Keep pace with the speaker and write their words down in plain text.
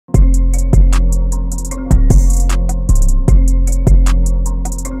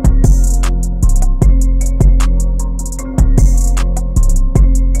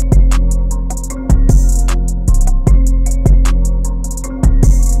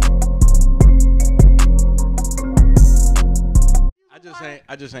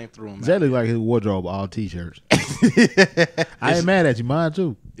I just ain't threw them. Jay look like his wardrobe all t-shirts. I ain't mad at you, mine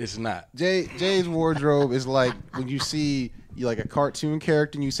too. It's not. Jay's wardrobe is like when you see like a cartoon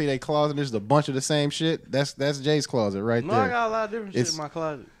character and you see that closet and there's a bunch of the same shit. That's Jay's closet right there. No, I got a lot of different shit in my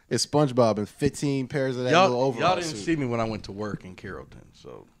closet. It's SpongeBob and 15 pairs of that little overall Y'all didn't suit. see me when I went to work in Carrollton,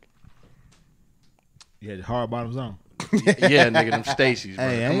 so. You had hard bottoms on. Yeah, nigga, them Stacy's, bro.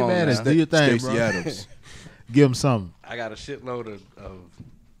 Hey, I Come ain't on mad now. at you. Do your thing, Stacey bro. Adams. Give him something. I got a shitload of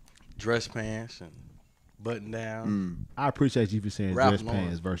dress pants and button down. I appreciate you for saying Ralph dress Lauren.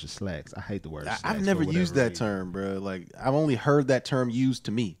 pants versus slacks. I hate the word slacks. I've never for used whatever that reason. term, bro. Like I've only heard that term used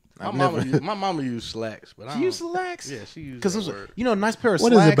to me. My mama used slacks, but I She don't. used slacks? Yeah, she used Because that word. you know, a nice pair of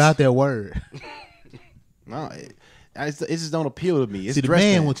What slacks. is it about that word? No, it just don't appeal to me. It's See, the dress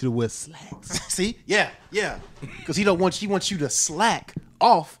man pants. wants you to wear slacks. See, yeah, because he wants you to slack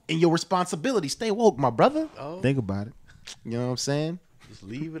off in your responsibility. Stay woke, my brother. Oh, Think about it. You know what I'm saying? just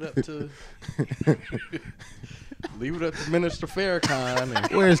leave it up to Minister Farrakhan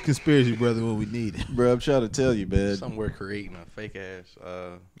and Where's conspiracy brother when we need it? Bro, I'm trying to tell you, man. somewhere creating a fake ass.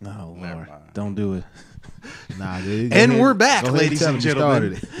 No, never Lord, mind. don't do it. Nah, dude. And we're back, Go ahead ladies tell and him you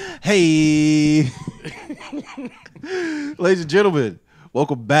started gentlemen. it. Hey, ladies and gentlemen,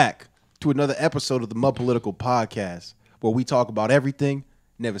 welcome back to another episode of the MudPolitical podcast, where we talk about everything,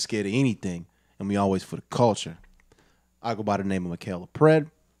 never scared of anything, and we always for the culture. I go by the name of Michaela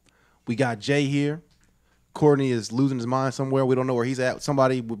Pred. We got Jay here. Courtney is losing his mind somewhere. We don't know where he's at.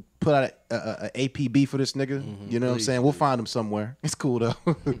 Somebody would put out a APB for this nigga. You know what I'm saying? We'll find him somewhere. It's cool, though.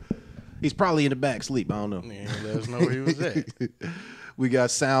 He's probably in the back sleep. I don't know. Yeah, let us know where he was at. We got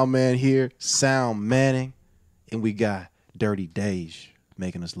Sound Man here, Sound Manning, and we got Dirty Dage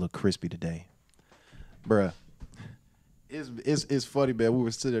making us look crispy today. Bruh, it's funny, man. We were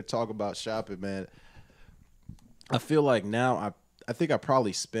sitting there talking about shopping, man. I feel like now I think I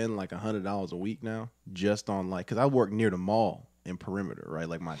probably spend like $100 a week now just on like, because I work near the mall in Perimeter, right?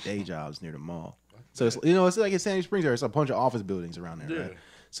 Like my day job is near the mall. So it's, you know, it's like in Sandy Springs area. It's a bunch of office buildings around there, Yeah. right?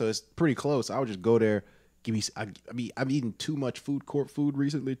 So it's pretty close. I would just go there. I'm eating too much food court food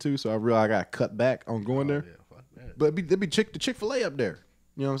recently too, so I realized I got to cut back on going there. Yeah, fuck that. But there'd be the Chick-fil-A up there.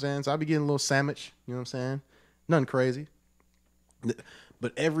 You know what I'm saying? So I'd be getting a little sandwich. You know what I'm saying? Nothing crazy.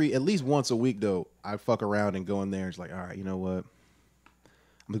 But at least once a week though, I fuck around and go in there and it's like, all right, you know what?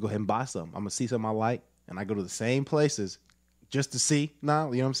 I'm gonna go ahead and buy something. I'm gonna see something I like, and I go to the same places just to see. Nah,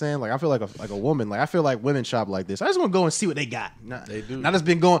 you know what I'm saying? Like I feel like a woman. Like I feel like women shop like this. I just want to go and see what they got. They do. I just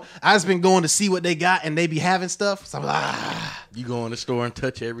been going to see what they got, and they be having stuff. So I'm like, You go in the store and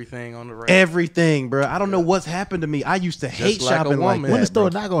touch everything on the rack. everything, bro. I don't know what's happened to me. I used to hate like a shopping like woman. that. When the store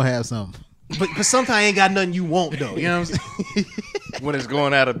bro. not gonna have something? But sometimes I ain't got nothing you want though. You know what I'm saying? When it's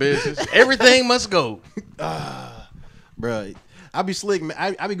going out of business, everything must go. Bro, I be slick. Man.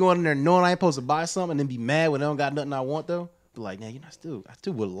 I be going in there knowing I ain't supposed to buy something and then be mad when I don't got nothing I want though. But like, man, I still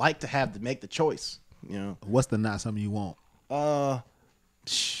would like to have to make the choice. You know. What's the not something you want?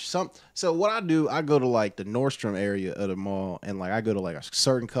 So what I do, I go to like the Nordstrom area of the mall, and like I go to like a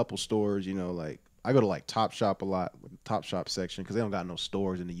certain couple stores. You know, like I go to like Top Shop a lot, Top Shop section, because they don't got no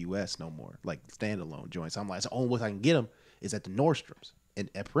stores in the U.S. no more, like standalone joints. I'm like, it's the only way I can get them is at the Nordstroms and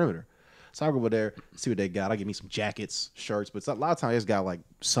at Perimeter. So I go over there, see what they got. I get me some jackets, shirts, but a lot of times it's got like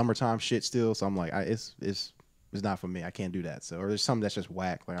summertime shit still. So I'm like, it's not for me. I can't do that. So or there's something that's just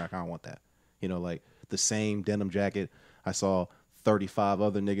whack. Like I don't want that. You know, like the same denim jacket I saw 35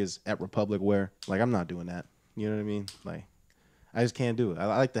 other niggas at Republic wear. Like I'm not doing that. You know what I mean? Like I just can't do it. I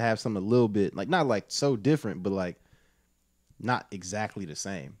like to have something a little bit like not like so different, but like not exactly the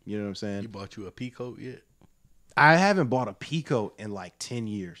same. You know what I'm saying? You bought you a peacoat yet? I haven't bought a peacoat in like 10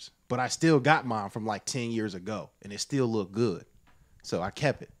 years, but I still got mine from like 10 years ago, and it still looked good. So I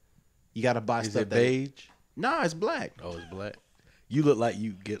kept it. You got to buy Is stuff it beige? Nah, it's black. Oh, it's black. You look like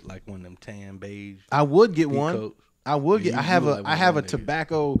you get like one of them tan beige. I would get one. Peacoats. I would get. You I have look a. like I one have a of them niggas.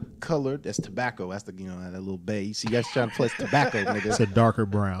 tobacco color. That's tobacco. That's the that little beige. You see, you guys trying to place tobacco, It's nigga. a darker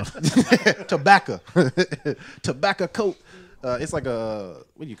brown. Tobacco, tobacco coat. It's like a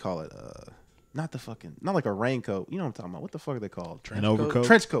what do you call it? Not like a raincoat. You know what I'm talking about? What the fuck are they called? An overcoat.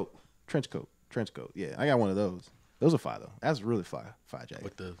 Trench coat. Yeah, I got one of those. Those are fire though. That's really fire jacket.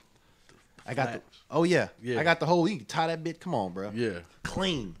 With the I got the. flaps. Oh yeah. Yeah. I got the whole. You can tie that bit. Come on, bro. Yeah.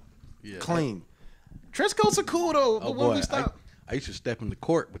 Clean. Yeah. Clean. Trench coats are cool though. Oh But when boy, we stop. I used to step in the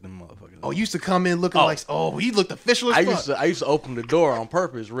court with them motherfuckers. Oh, you used to come in looking like. Oh, he looked official as fuck. I used to open the door on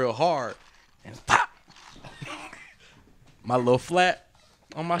purpose real hard and pop. My little flat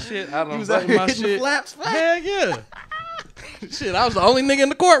on my shit. I don't You was know out here my hitting shit. the flaps. Hell yeah. Shit, I was the only nigga in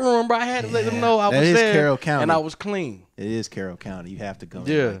the courtroom, bro. I had to let them know I was is there Carroll County. and I was clean. It is Carroll County. You have to come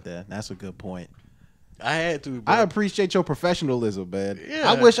Yeah. in like that. That's a good point. I had to, bro. I appreciate your professionalism, man.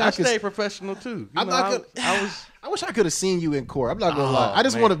 Yeah, I wish I could stay professional too. I'm not gonna, I wish I could have seen you in court. I'm not gonna lie. I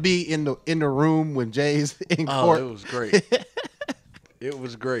just want to be in the room when Jay's in court. It was great. It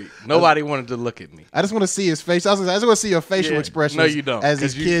was great. Nobody wanted to look at me. I just want to see his face. I just want to see your facial expressions. No, you don't. As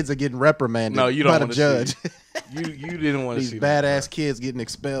these kids are getting reprimanded No, you don't by the want to judge. You didn't want to These see badass kids getting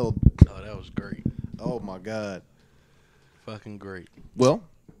expelled. Oh, that was great. Oh my god. Fucking great. Well,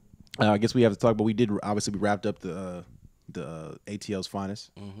 I guess we have to talk. But we wrapped up the ATL's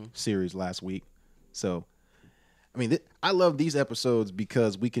Finest series last week. So, I mean, I love these episodes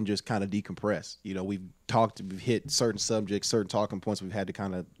because we can just kind of decompress. You know, we've hit certain subjects, certain talking points we've had to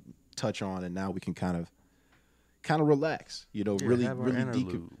kind of touch on, and now we can kind of relax. You know, really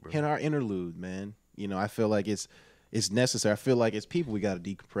hit our interlude, man. You know, I feel like it's necessary. I feel like as people, we got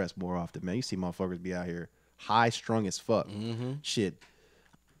to decompress more often, man. You see motherfuckers be out here high strung as fuck. Shit.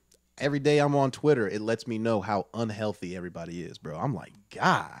 Every day I'm on Twitter, it lets me know how unhealthy everybody is, bro. I'm like,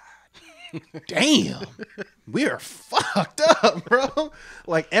 God. Damn, we are fucked up, bro.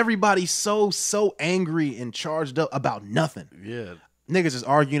 Like everybody's so angry and charged up about nothing. Yeah, niggas is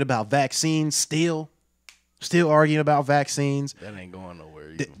arguing about vaccines. Still arguing about vaccines. That ain't going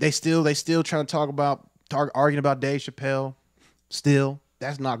nowhere. They still trying to talk about arguing about Dave Chappelle. Still,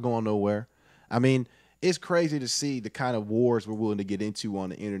 that's not going nowhere. I mean, it's crazy to see the kind of wars we're willing to get into on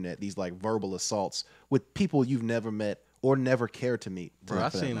the internet. These like verbal assaults with people you've never met or never cared to meet. Bro, I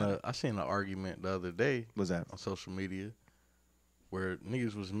seen an argument the other day. What's that? On social media where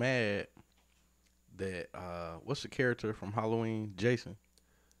niggas was mad that what's the character from Halloween? Jason.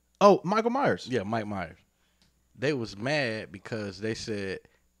 Oh, Michael Myers. Yeah, Mike Myers. They was mad because they said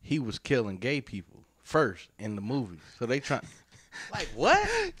he was killing gay people first in the movie. So they trying like what?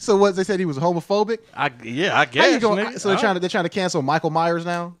 So what they said he was homophobic? I guess. How you going, so they're trying to cancel Michael Myers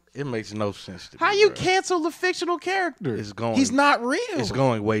now? It makes no sense to me. How you cancel the fictional character? He's not real. It's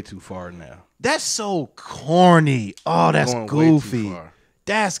going way too far now. That's so corny. Oh, that's goofy.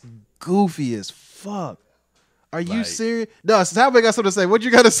 That's goofy as fuck. Are you serious? No, so how big got something to say? What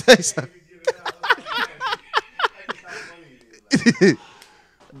you got to say?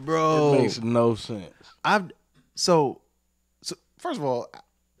 Bro, it makes no sense. So first of all,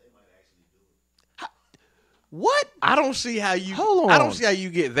 what? I don't see how you. Hold on. I don't see how you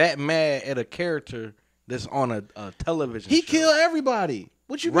get that mad at a character that's on a television. He show. killed everybody.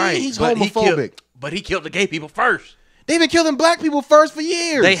 What you mean? He's homophobic. But he killed the gay people first. They've been killing black people first for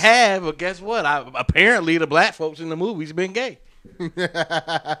years. They have, but guess what? Apparently, the black folks in the movies been gay.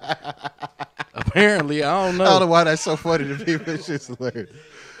 Apparently, I don't know. I don't know why that's so funny to people. It's just hilarious.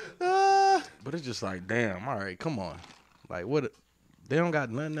 But it's just like, damn. All right, come on. Like, what? They don't got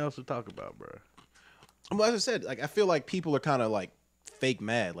nothing else to talk about, bro. Well, as I said, like I feel like people are kind of like fake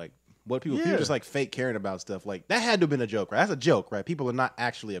mad. Like what people just like fake caring about stuff. Like that had to have been a joke, right? That's a joke, right? People are not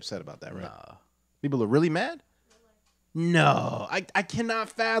actually upset about that, right? Nah. People are really mad? No. I cannot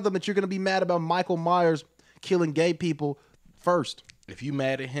fathom that you're going to be mad about Michael Myers killing gay people first. If you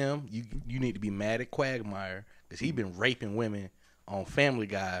mad at him, you need to be mad at Quagmire because he been raping women on Family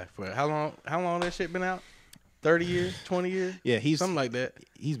Guy for how long? How long that shit been out? 30 years? 20 years? Yeah, he's something like that.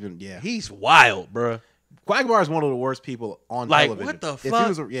 He's been He's wild, bro. Quagmire is one of the worst people on television. What the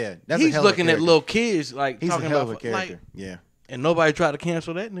fuck? That's he's looking at little kids like he's talking a hell about of a character. Yeah, and nobody tried to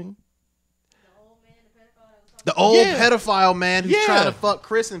cancel that nigga. The old pedophile man who's trying to fuck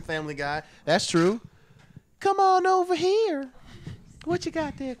Chris in Family Guy. That's true. Come on over here. What you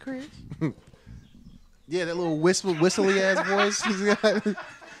got there, Chris? Yeah, that little whistly ass voice he's got.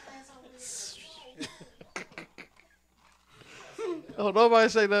 Oh, nobody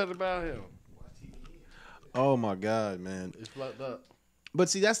say nothing about him. Oh my God, man. It's fucked up. But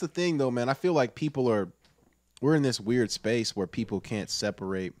see, that's the thing though, man. I feel like we're in this weird space where people can't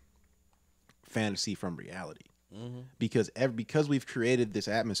separate fantasy from reality. Mm-hmm. Because we've created this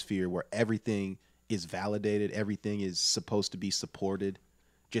atmosphere where everything is validated, everything is supposed to be supported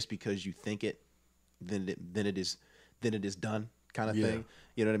just because you think it, then it is done kind of thing.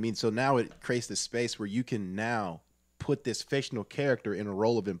 You know what I mean? So now it creates this space where you can now put this fictional character in a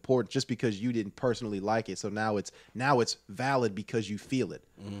role of importance just because you didn't personally like it. So now it's valid because you feel it.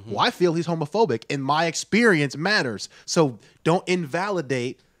 Mm-hmm. Well, I feel he's homophobic and my experience matters. So don't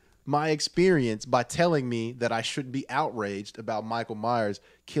invalidate my experience by telling me that I should be outraged about Michael Myers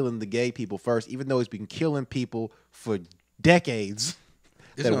killing the gay people first, even though he's been killing people for decades.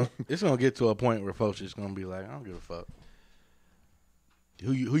 It's gonna get to a point where folks is gonna be like, I don't give a fuck.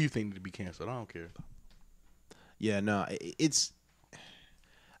 Who you think need to be canceled? I don't care. Yeah, no, it's.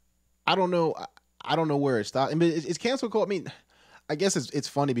 I don't know. I don't know where it stops. I mean, it's cancel culture. I mean, I guess it's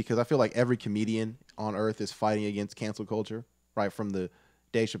funny because I feel like every comedian on earth is fighting against cancel culture, right? From the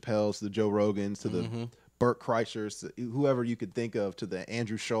Dave Chappelle's to the Joe Rogans to the Burt Kreischers, to whoever you could think of, to the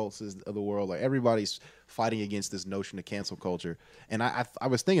Andrew Schultzes of the world. Like everybody's fighting against this notion of cancel culture. And I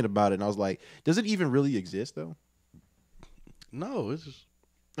was thinking about it, and I was like, does it even really exist though? No, it's just.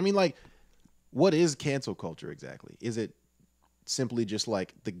 I mean, like, what is cancel culture exactly? Is it simply just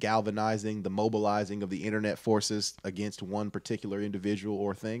like the galvanizing, the mobilizing of the internet forces against one particular individual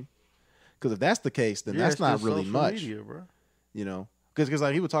or thing? Because if that's the case, then that's not really much. Media, bro. You know, because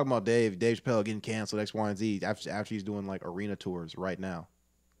like he was talking about Dave Chappelle getting canceled, X, Y, and Z after he's doing like arena tours right now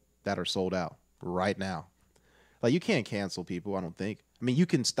that are sold out right now. Like you can't cancel people. I don't think. I mean, you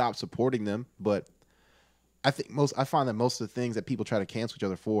can stop supporting them, but I find that most of the things that people try to cancel each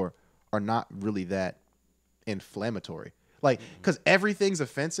other for are not really that inflammatory. Like, because everything's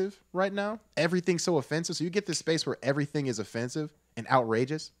offensive right now. Everything's so offensive. So you get this space where everything is offensive and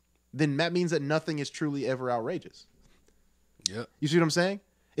outrageous. Then that means that nothing is truly ever outrageous. Yep. You see what I'm saying?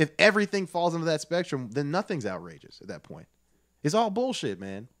 If everything falls into that spectrum, then nothing's outrageous at that point. It's all bullshit,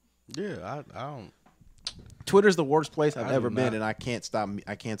 man. Yeah, I don't. Twitter's the worst place I've I ever do been, not. and I can't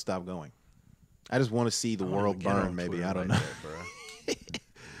stop going. I just want to see the world burn. Maybe I don't know. Bro.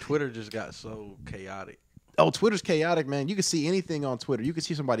 Twitter just got so chaotic. Oh, Twitter's chaotic, man. You can see anything on Twitter. You can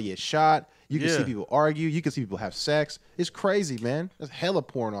see somebody get shot. You can see people argue. You can see people have sex. It's crazy, man. There's hella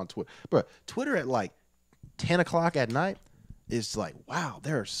porn on Twitter. Bro, Twitter at like 10 o'clock at night is like, wow,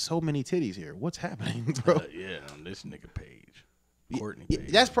 there are so many titties here. What's happening, bro? Yeah, on this nigga page. Courtney Yeah,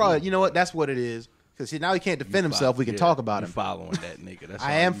 page. that's probably, you know what? That's what it is. Because now he can't defend himself. We can talk about you him. Following that nigga. That's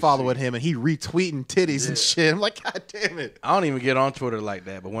I all am you following see. him, and he retweeting titties and shit. I'm like, God damn it. I don't even get on Twitter like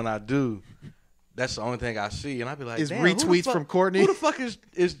that, but when I do, that's the only thing I see, and I be like, Is damn, who the retweets fuck- from Courtney? Who the fuck is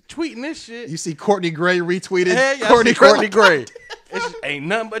tweeting this shit? You see Courtney Gray retweeted. Hey, yeah, Courtney Courtney Gray. Gray. It's just, ain't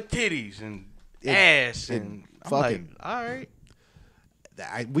nothing but titties and ass and I'm fucking- like, all right.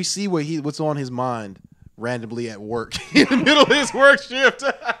 We see what's on his mind randomly at work in the middle of his work shift.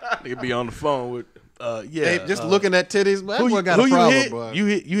 Nigga be on the phone with, Hey, just looking at titties. That boy got a who problem, you hit? boy. You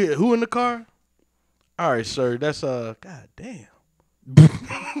hit who in the car? All right, sir. That's God damn.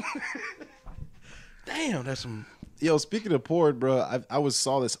 Damn, that's some. Yo, speaking of porn, bro, I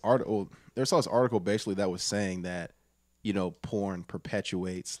saw this article. Saw this article basically that was saying that, you know, porn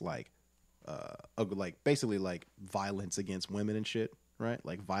perpetuates like basically like violence against women and shit, right?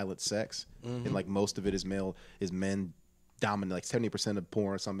 Like violent sex, and like most of it is men dominant. Like 70% of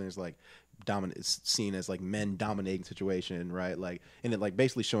porn or something is like dominant. It's seen as like men dominating situation, right? Like, and it like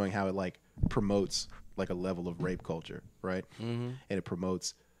basically showing how it like promotes like a level of rape culture, right? And it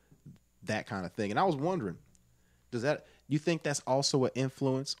promotes that kind of thing. And I was wondering, you think that's also an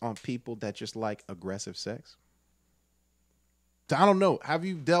influence on people that just like aggressive sex? So I don't know. Have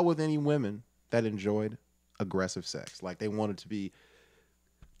you dealt with any women that enjoyed aggressive sex? Like they wanted to be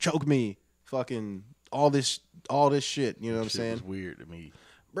choke me, fucking all this shit. You know what I'm saying? It's weird to me,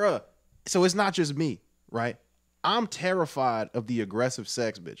 Bruh. So it's not just me, right? I'm terrified of the aggressive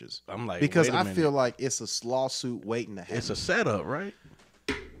sex bitches. I'm like, because wait a I minute. feel like it's a lawsuit waiting to happen. It's a setup, right?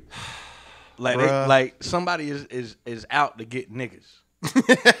 Like Bruh. like somebody is out to get niggas.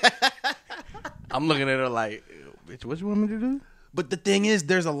 I'm looking at her like, bitch, what you want me to do? But the thing is,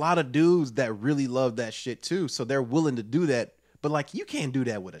 there's a lot of dudes that really love that shit too, so they're willing to do that. But like, you can't do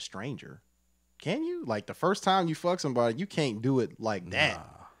that with a stranger, can you? Like the first time you fuck somebody, you can't do it like that,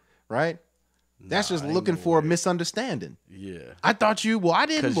 right? That's just ain't looking no for a way. misunderstanding. Yeah. I thought you. Well, I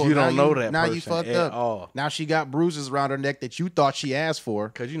didn't. 'Cause Well, you don't now know that Now you person fucked at up. all. Now she got bruises around her neck that you thought she asked for.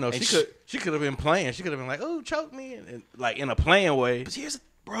 Cause you know And she could have been playing. She could have been like, "Oh, choke me," and like in a playing way. But here's,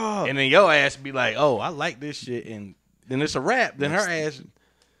 bro. And then your ass be like, "Oh, I like this shit," and then it's a wrap. Then her ass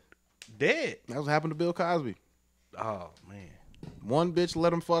dead. That was what happened to Bill Cosby. Oh man. One bitch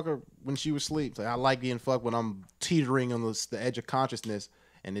let him fuck her when she was asleep. Like, I like getting fucked when I'm teetering on the edge of consciousness,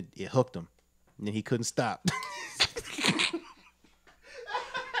 and it hooked him. And then he couldn't stop.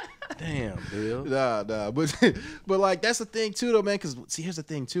 Damn, Bill. Nah. But like, that's the thing too, though, man. Because see, here's the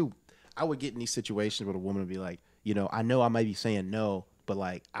thing too. I would get in these situations where a woman would be like, you know I might be saying no, but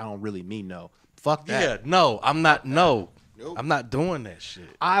like, I don't really mean no. Fuck that. Yeah, no, I'm not. No, Nope. I'm not doing that shit.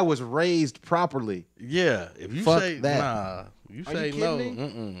 I was raised properly. Yeah, if you Fuck say that. nah, you Are say you no.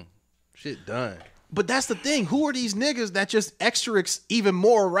 kidding me? Shit done. But that's the thing. Who are these niggas that just even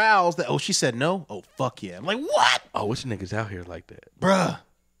more aroused that, oh, she said no? Oh, fuck yeah. I'm like, what? Oh, which niggas out here like that?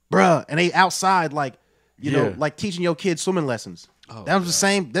 Bruh. And they outside like, you know, Yeah. like teaching your kids swimming lessons. Oh, that was the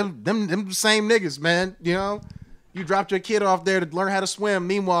same, them the same niggas, man. You know? You dropped your kid off there to learn how to swim.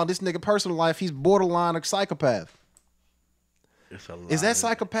 Meanwhile, this nigga personal life, he's borderline a psychopath. It's a lot. Is that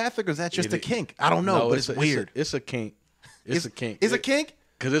psychopathic or is that just a kink? I don't know, No, but it's weird. It's a kink. It's a kink. It's a kink?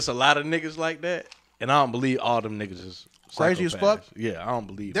 Because it's a lot of niggas like that, and I don't believe all them niggas is Crazy as psychopaths. fuck? Yeah, I don't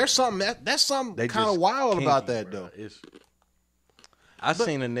believe There's something that's something They kind of just wild kinky, about that bro. though. I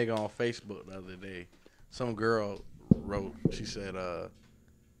seen a nigga on Facebook the other day. Some girl wrote. She said,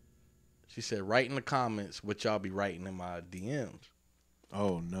 write in the comments what y'all be writing in my DMs.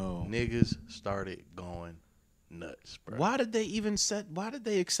 Oh no. Niggas started going nuts, bro. Why did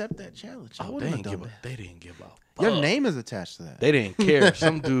they accept that challenge? I Oh, wouldn't have done that. they didn't give up. Your name is attached to that. They didn't care.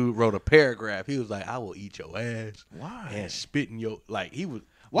 Some dude wrote a paragraph. He was like, "I will eat your ass." Why? And spit in your he was.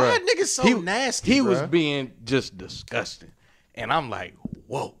 Why bruh, are niggas so nasty? He bruh? was being just disgusting, and I'm like,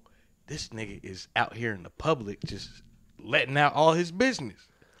 "Whoa, this nigga is out here in the public just letting out all his business."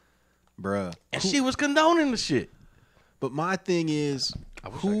 Bruh. And she was condoning the shit. But my thing is, I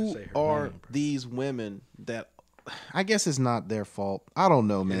wish I who could say her are name, bro. these women that? I guess it's not their fault. I don't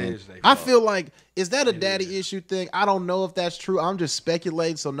know, man. is their I fault. feel like, is that a daddy issue thing? I don't know if that's true. I'm just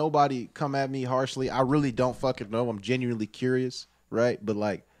speculating, so nobody come at me harshly. I really don't fucking know. I'm genuinely curious, right? But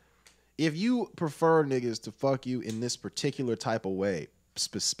like, if you prefer niggas to fuck you in this particular type of way,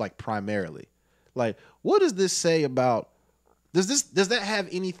 like primarily, like, what does this say about? Does that have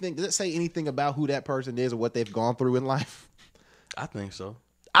anything? Does it say anything about who that person is or what they've gone through in life? I think so.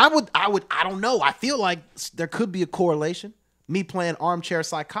 I don't know. I feel like there could be a correlation. Me playing armchair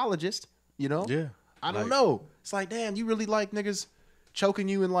psychologist, you know? Yeah. I don't know. It's like, damn, you really like niggas choking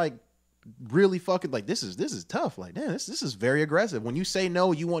you and like really fucking like this is tough. Like, damn, this is very aggressive. When you say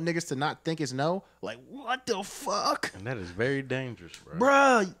no, you want niggas to not think it's no. Like, what the fuck? And that is very dangerous, bro.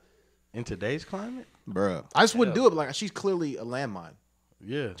 Bruh. In today's climate? Bruh. I just wouldn't do it, but like she's clearly a landmine.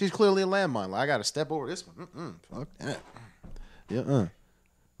 Yeah. She's clearly a landmine. Like, I gotta step over this one. Fuck that. Yeah,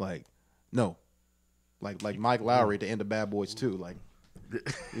 Like, no. Like Mike Lowry at the end of Bad Boys 2. Like,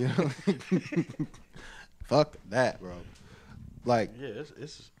 you know? Fuck that, bro. Like, Yeah,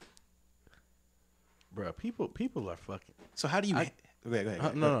 it's bro, people are fucking. so how do you... Go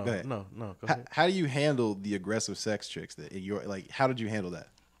ahead. No, Go ahead. no. Go ahead. How do you handle the aggressive sex chicks that you're like? How did you handle that?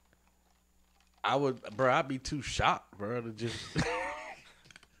 I'd be too shocked, bro, to just.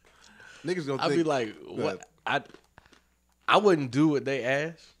 Niggas gonna I'd think, be like, what? I wouldn't do what they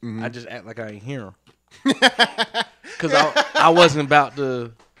ask. I just act like I ain't hear them. Because I wasn't about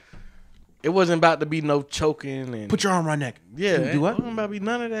to. It wasn't about to be no choking and. put your arm around my neck. Yeah, Do what? It wasn't about to be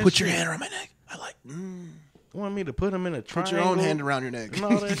none of that. Put shit. your hand around my neck. I like. Want me to put them in a Put triangle? your own hand around your neck. and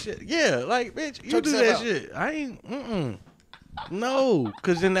all that shit. Yeah, like bitch, you Choke do yourself that out. shit. I ain't. No,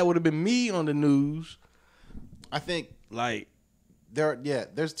 because then that would have been me on the news. I think Like,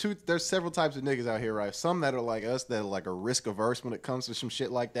 there's several types of niggas out here, right? Some that are like us that are like a risk averse when it comes to some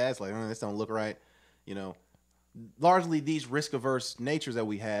shit like that. It's like, this don't look right, you know. Largely, these risk averse natures that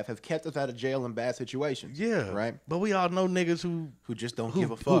we have kept us out of jail in bad situations. yeah, right. But we all know niggas Who just don't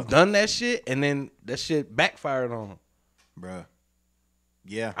give a who fuck, done that shit, and then that shit backfired on them. bruh.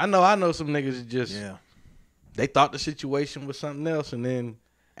 Yeah, I know some niggas that just yeah. they thought the situation was something else, and then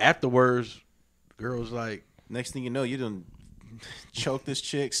afterwards, the girl was like, Next thing you know, you done choke this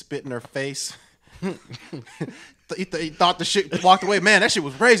chick, spit in her face. He thought the shit walked away. Man, that shit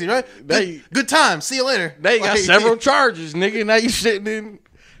was crazy, right? Good time. See you later. they got Like, several charges, nigga. Now you sitting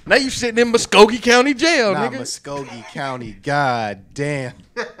in Muskogee County Jail, Not nigga. Muskogee County. God damn.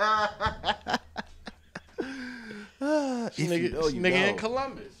 This nigga in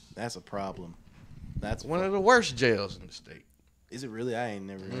Columbus. That's a problem. That's One of the worst jails in the state. Is it really? I ain't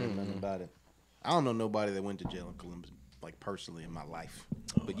never heard nothing about it. I don't know nobody that went to jail in Columbus, like personally in my life.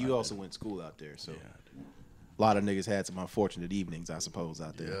 But you also went to school out there, so a lot of niggas had some unfortunate evenings, I suppose,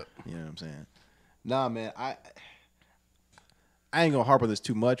 out there. Yep. You know what I'm saying? Nah, man, I ain't gonna harp on this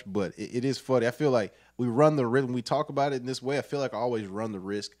too much, but it is funny. I feel like we run the risk when we talk about it in this way. I feel like I always run the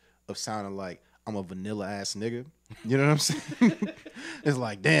risk of sounding like I'm a vanilla ass nigga. You know what I'm saying? It's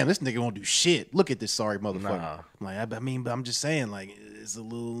like, damn, this nigga won't do shit. Look at this sorry motherfucker. Nah. I'm like, but I'm just saying, like, it's a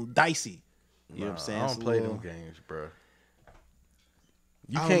little dicey. You know what I'm saying? I It's don't a play little- them games, bro.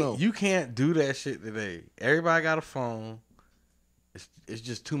 I don't know. You can't do that shit today. Everybody got a phone. It's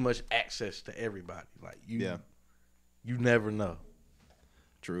just too much access to everybody. Like you never know.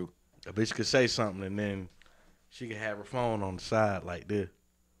 True. A bitch could say something and then she could have her phone on the side like this,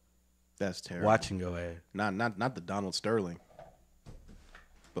 That's terrible. watching your ass. Not the Donald Sterling.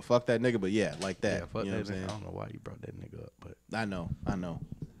 But fuck that nigga, but yeah, like that. Yeah, fuck you know that what I'm nigga. I saying? don't know why you brought that nigga up, but I know. of On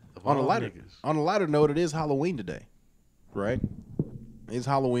a all lighter niggas, note, it is Halloween today. Right? It's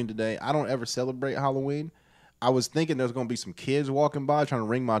Halloween today. I don't ever celebrate Halloween. I was thinking there was gonna be some kids walking by trying to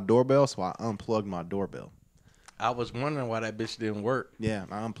ring my doorbell, so I unplugged my doorbell. I was wondering why that bitch didn't work. Yeah,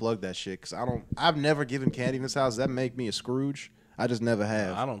 I unplugged that shit because I've never given candy in this house. Does that make me a Scrooge? I just never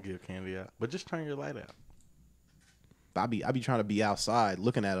have. I don't give candy out, but just turn your light out. I be trying to be outside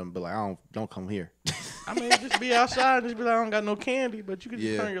looking at them, but like don't come here. I mean, just be outside, just be like, I don't got no candy, but you can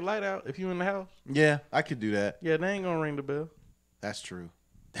just Yeah. turn your light out if you in the house. Yeah, I could do that. Yeah, they ain't gonna ring the bell. That's true.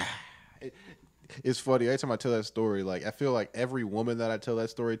 It's funny. Every time I tell that story, like I feel like every woman that I tell that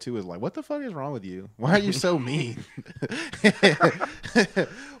story to is like, "What the fuck is wrong with you? Why are you so mean?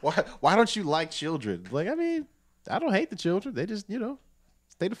 Why don't you like children?" Like, I mean, I don't hate the children. They just,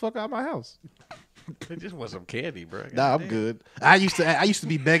 stay the fuck out of my house. They just want some candy, bro. Nah, I'm good. I used to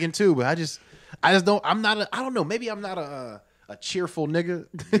be begging too, but I just don't. I don't know. Maybe I'm not a cheerful nigga.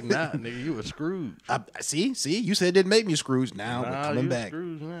 You're not, nigga. You a Scrooge. See, you said it didn't make me Scrooge. Now we're coming you back.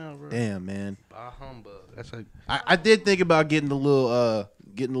 Scrooge now, bro. Damn, man. Bah humbug. That's like, I did think about getting the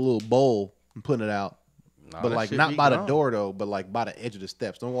little bowl and putting it out, nah, but that like shit not be by the gone. door though, but like by the edge of the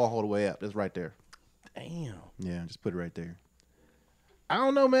steps. Don't walk all the way up. It's right there. Damn. Yeah, just put it right there. I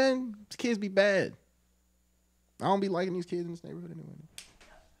don't know, man. These kids be bad. I don't be liking these kids in this neighborhood anyway.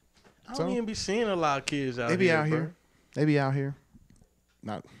 I don't even be seeing a lot of kids out They here. be out bro. here. They be out here.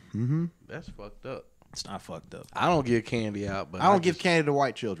 Not. Mm-hmm. That's fucked up. It's not fucked up. I don't give candy out, but I don't give candy to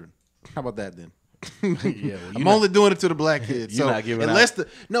white children. How about that then? Yeah, well, I'm only doing it to the black kids. You're so not giving unless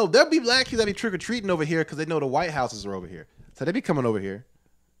there'll be black kids that be trick or treating over here because they know the White Houses are over here. So they be coming over here.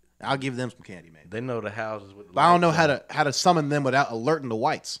 I'll give them some candy, man. They know the houses with. The But I don't know lights how to summon them without alerting the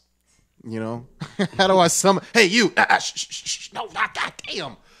whites. You know, how do I summon? Hey, you! No, not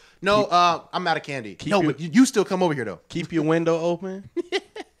goddamn. No, I'm out of candy. No, but you still come over here though. Keep your window open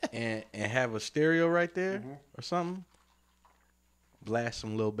and have a stereo right there or something. Blast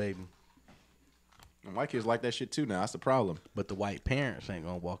some Lil Baby. And white kids like that shit too. Now that's the problem. But the white parents ain't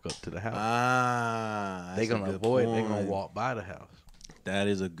gonna walk up to the house. They They gonna avoid. They gonna walk by the house. That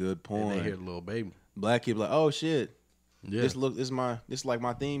is a good point. And they hear the Lil Baby. Black kids like, oh shit. Yeah. This is like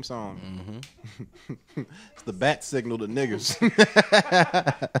my theme song. It's the bat signal to niggas.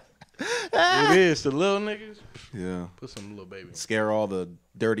 It is the little niggas. Yeah. Put some Lil Baby. Scare all the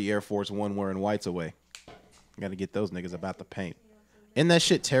dirty Air Force One wearing whites away. Got to get those niggas about the paint. Isn't that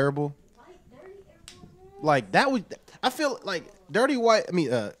shit terrible? Like that would. I feel like dirty white. I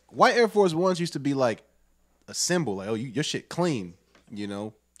mean, white Air Force Ones used to be like a symbol. Like, oh, your shit clean. You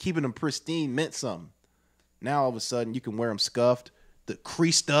know, keeping them pristine meant something. Now all of a sudden you can wear them scuffed, the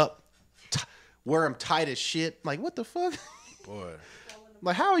creased up, wear them tight as shit. Like what the fuck? Boy.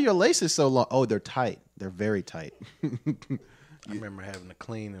 Like how are your laces so long? Oh, they're tight. They're very tight. I remember having to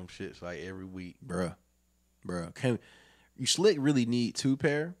clean them shits like every week. Bruh. You slick really need two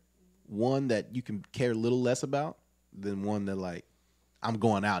pair. One that you can care a little less about than one that like I'm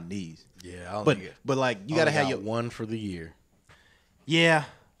going out in these. Yeah, but like you gotta have your one for the year. Yeah,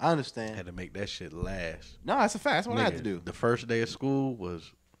 I understand. Had to make that shit last. No, that's a fact. That's what I had to Nigga, do. The first day of school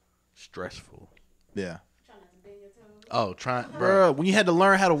was stressful. Yeah. Oh, bro. Bruh, when you had to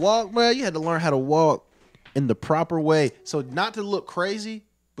learn how to walk, bruh, you had to learn how to walk in the proper way. So not to look crazy,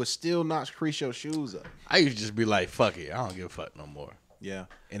 but still not crease your shoes up. I used to just be like, fuck it. I don't give a fuck no more. Yeah.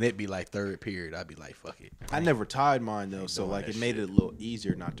 And it'd be like third period. I'd be like, fuck it. I never tied mine though, so like it made it a little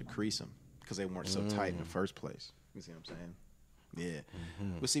easier not to crease them because they weren't so tight in the first place. You see what I'm saying? Yeah.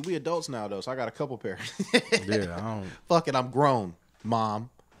 But see, we adults now though, so I got a couple pairs. Yeah, I don't. Fuck it, I'm grown, Mom.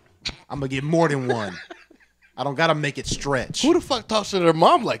 I'm gonna get more than one. I don't gotta make it stretch. Who the fuck talks to their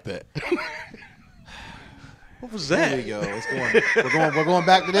mom like that? What was that? There we go. We're going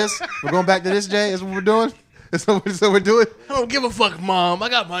back to this. We're going back to this, Jay. That's what we're doing. That's what we're doing. I don't give a fuck, Mom. I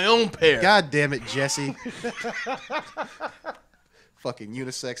got my own pair. God damn it, Jesse. Fucking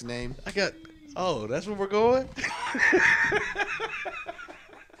unisex name. I got. Oh, that's where we're going.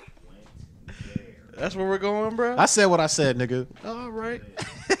 That's where we're going, bro. I said what I said, nigga. All right.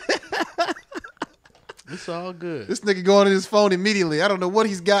 It's all good. This nigga going to his phone immediately. I don't know what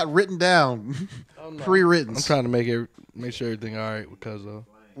he's got written down. Oh, no. Pre-written. I'm trying to make sure everything all right because I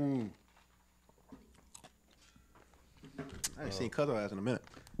ain't seen Cuzzo ass in a minute.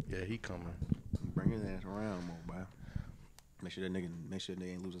 yeah, he coming. Bring his ass around more, boy. Make sure that nigga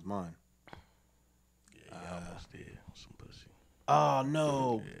ain't lose his mind. Yeah, he almost did some pussy. Oh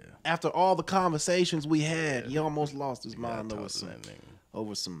no! Yeah. After all the conversations we had, he almost lost his You gotta mind talk over to some that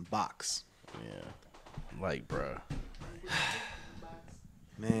nigga. box. Yeah, like, bruh.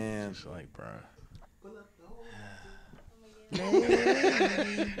 Man, It's like, bruh.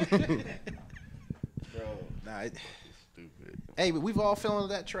 bro, nah. Stupid. Hey, but we've all fell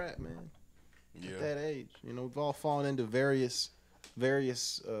into that trap, man. at that age. You know, we've all fallen into various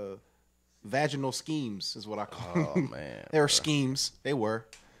vaginal schemes, is what I call them. Man, they were schemes. They were.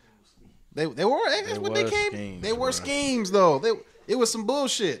 They were. That's what they came. Schemes, they were bro. schemes, though. It was some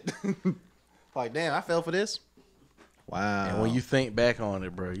bullshit. Like, damn, I fell for this. Wow. And when you think back on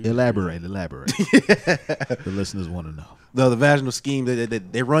it, bro, Elaborate. The listeners want to know. The vaginal scheme,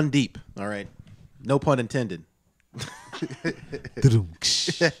 they run deep. All right, no pun intended.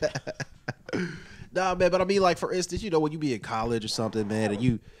 Nah, man, but I mean, like, for instance, you know, when you be in college or something, man,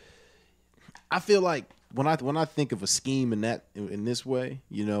 and I feel like when I think of a scheme in this way,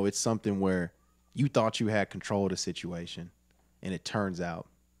 you know, it's something where you thought you had control of the situation, and it turns out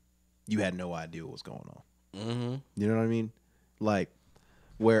you had no idea what was going on. Mm-hmm. You know what I mean? Like,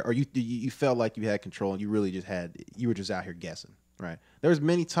 or you felt like you had control, and you really you were just out here guessing, right? There's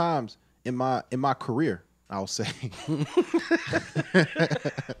many times in my career, I'll say,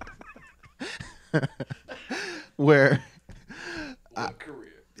 where my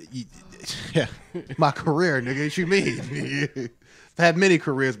career, nigga. What you mean? I've had many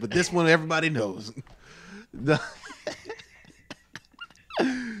careers, but this one everybody knows. No,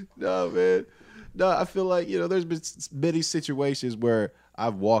 man. No, I feel like, you know, there's been many situations where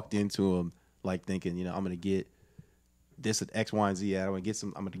I've walked into them like thinking, you know, I'm gonna get this at X, Y, and Z. I'm gonna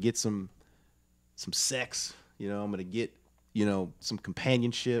get some sex. You know, I'm gonna get, you know, some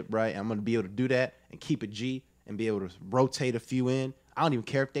companionship, right? I'm gonna be able to do that and keep it G and be able to rotate a few in. I don't even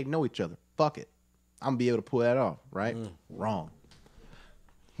care if they know each other. Fuck it. I'm gonna be able to pull that off, right? Wrong.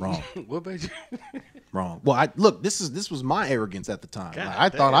 What made you? Wrong. Well, this was my arrogance at the time. Like, I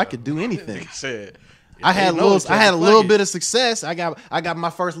thought I could do anything. Said, I had a little bit of success. I got my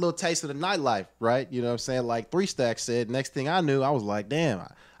first little taste of the nightlife, right? You know what I'm saying? Like 3 Stacks said, next thing I knew, I was like, damn,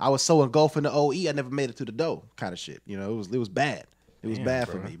 I was so engulfed in the OE, I never made it to the dough kind of shit. You know, it was bad. It was bad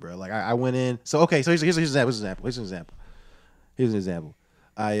for me, bro. Like I went in. So okay, so here's an example.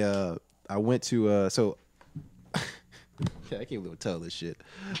 I went to so I can't believe I tell this shit.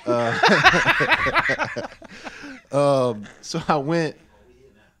 So I went.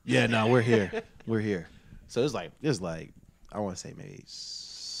 Yeah, no, we're here. So it's like I want to say maybe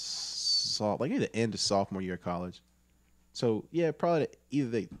like the end of sophomore year of college. So yeah, probably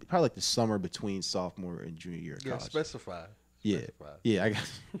like the summer between sophomore and junior year of college. Specify. Yeah, I got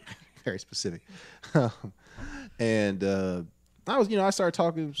very specific. And I started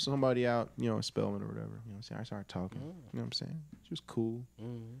talking to somebody out, you know, in Spelman or whatever. You know what I'm saying? I started talking. You know what I'm saying? She was cool.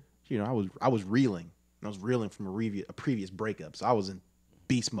 You know, I was reeling. I was reeling from a previous breakup. So I was in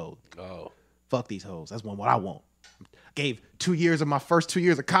beast mode. Oh. Fuck these hoes. That's what I want. Gave 2 years of my first 2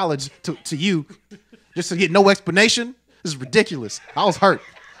 years of college to you just to get no explanation. This is ridiculous. I was hurt.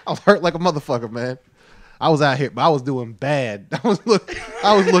 Like a motherfucker, man. I was out here, but I was doing bad. I was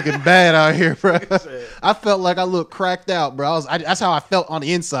looking bad out here, bro. I felt like I looked cracked out, bro. That's how I felt on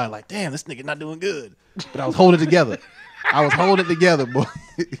the inside. Like, damn, this nigga not doing good. But I was holding it together. Boy.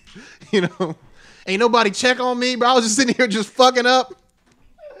 You know, ain't nobody check on me, bro. I was just sitting here just fucking up.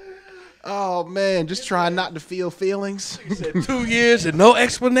 Oh man, just trying not to feel feelings. You said 2 years and no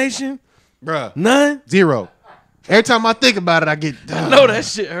explanation, bruh. None. 0. Every time I think about it, I get. I know that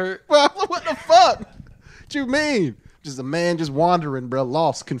shit hurt. Bro, what the fuck? What you mean? Just a man just wandering, bro,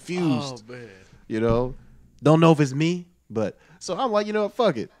 lost, confused. Oh man. You know, don't know if it's me, but so I'm like, you know what?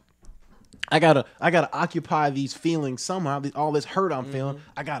 Fuck it. I gotta occupy these feelings somehow. All this hurt I'm feeling.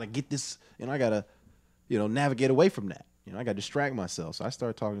 I gotta get this. You know, I gotta, you know, navigate away from that. You know, I gotta distract myself. So I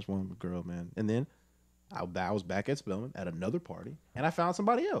started talking to this one girl, man, and then I was back at Spelman at another party, and I found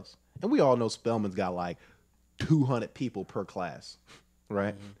somebody else. And we all know Spelman's got like 200 people per class,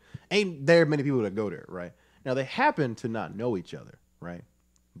 right? Ain't there many people that go there, right? Now they happen to not know each other, right?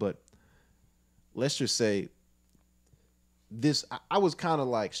 But let's just say this, I was kind of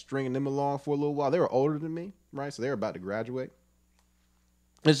like stringing them along for a little while. They were older than me, right? So they were about to graduate.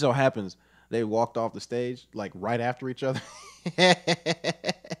 It so happens they walked off the stage like right after each other.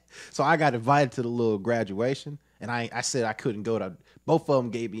 So I got invited to the little graduation, and I said I couldn't go to. Both of them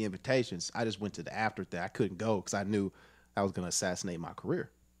gave me invitations. I just went to the after thing. I couldn't go because I knew I was going to assassinate my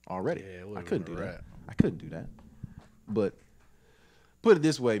career already. Yeah, I couldn't do that. I couldn't do that. But put it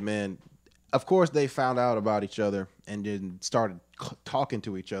this way, man. Of course, they found out about each other and then started talking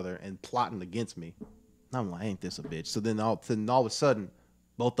to each other and plotting against me. And I'm like, ain't this a bitch? So then all of a sudden,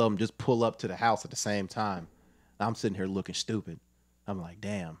 both of them just pull up to the house at the same time. I'm sitting here looking stupid. I'm like,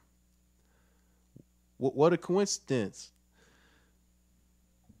 damn. What a coincidence.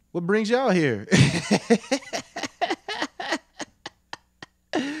 What brings y'all here?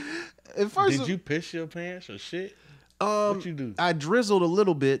 Did you piss your pants or shit? What you do? I drizzled a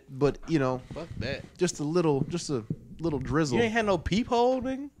little bit, but you know, Fuck that. just a little drizzle. You ain't had no peephole,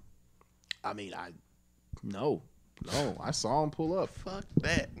 nigga? I mean, no, I saw him pull up. Fuck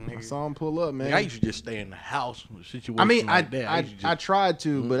that, nigga. I saw him pull up, man. Nigga, I used to just stay in the house in a situation I mean, like that. I tried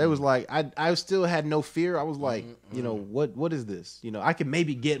to, but it was like I still had no fear. I was like, you know, what is this? You know, I could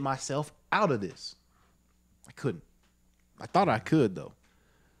maybe get myself out of this. I couldn't. I thought I could though.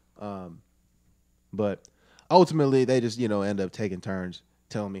 But ultimately they just, you know, end up taking turns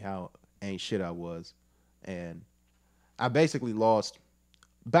telling me how ain't shit I was. And I basically lost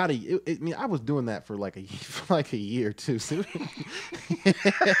about I mean, I was doing that for like a year too. So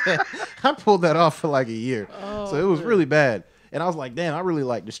I pulled that off for like a year. So it was really bad. And I was like, damn, I really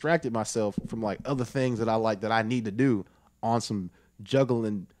like distracted myself from like other things that I like that I need to do on some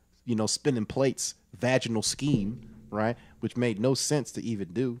juggling, you know, spinning plates, vaginal scheme, right? Which made no sense to even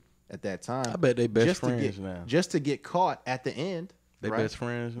do at that time. I bet they best friends now. Just to get caught at the end. They right? best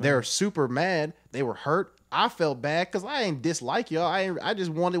friends now? They're super mad. They were hurt. I felt bad because I ain't dislike y'all. I just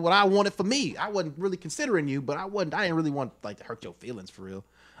wanted what I wanted for me. I wasn't really considering you, but I didn't really want like to hurt your feelings for real.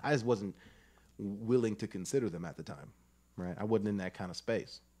 I just wasn't willing to consider them at the time. Right? I wasn't in that kind of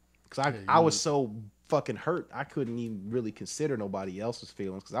space. Because I was so fucking hurt, I couldn't even really consider nobody else's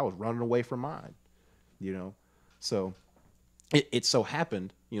feelings because I was running away from mine. You know? So it so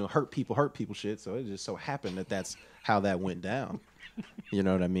happened, you know, hurt people shit. So it just so happened that that's how that went down. You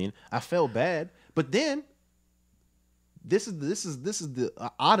know what I mean? I felt bad, but then this is the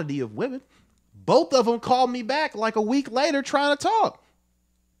oddity of women. Both of them called me back like a week later trying to talk.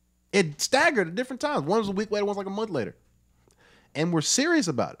 It staggered at different times. One was a week later, one was like a month later, and we're serious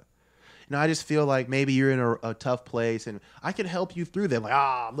about it. You know, I just feel like maybe you're in a tough place, and I can help you through that.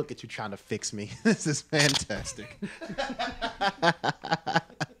 Like, look at you trying to fix me. This is fantastic.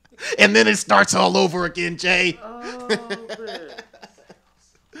 And then it starts all over again, Jay.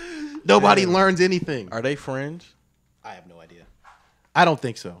 Nobody learns anything. Are they friends? I have no idea. I don't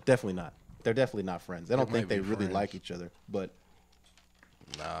think so. Definitely not. They're definitely not friends. I don't think they really friends. like each other. But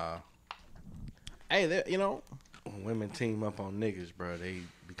Nah. hey, you know, When women team up on niggas, bro, they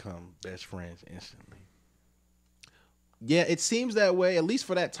become best friends instantly. yeah, it seems that way. At least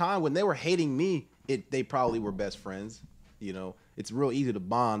for that time when they were hating me, they probably were best friends. You know, it's real easy to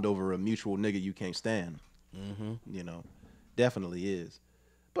bond over a mutual nigga you can't stand. Mm-hmm. You know, definitely is.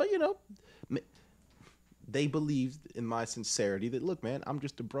 But you know, they believed in my sincerity that, look, man, I'm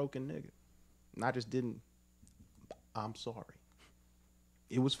just a broken nigga. And I just didn't. I'm sorry.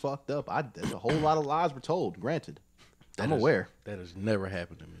 It was fucked up. A whole lot of lies were told. Granted, I'm aware. That has never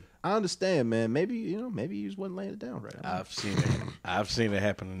happened to me. I understand, man. Maybe you just wasn't laying it down right. I've seen it. I've seen it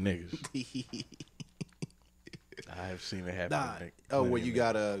happen to niggas. I have seen it happen. Nah. To niggas. Oh, well, you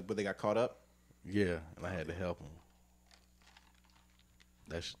got but they got caught up. Yeah, and I had to help them.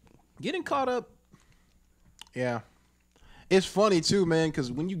 That's Getting caught up. Yeah, it's funny too, man. Because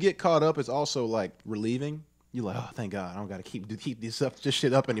when you get caught up, it's also like relieving. You're like, oh, thank God, I don't got to keep this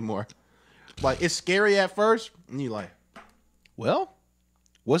shit up anymore. Like, it's scary at first, and you're like, well,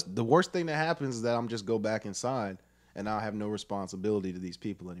 what's the worst thing that happens is that I'm just go back inside, and I'll have no responsibility to these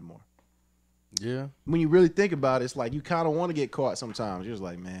people anymore. yeah. When you really think about it, it's like you kind of want to get caught sometimes. You're just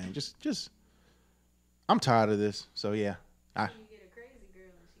like, man, just, I'm tired of this. So yeah,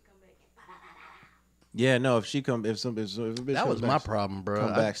 yeah, no. If she come, if a bitch That comes was back, my problem, bro.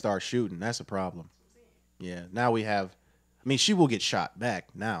 come back, start shooting. That's a problem. Yeah. Now we have. I mean, she will get shot back.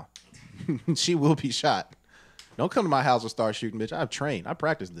 Now, she will be shot. Don't come to my house and start shooting, bitch. I've trained. I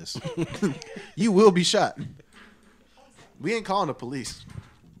practiced this. You will be shot. We ain't calling the police.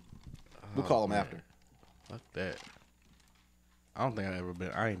 We'll call them after. Fuck that. I don't think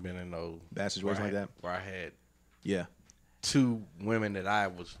I ain't been in no Bad situation like that. where I had Yeah. two women that I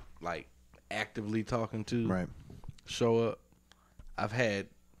was like actively talking to Right. show up. I've had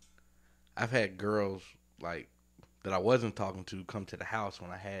girls like that I wasn't talking to come to the house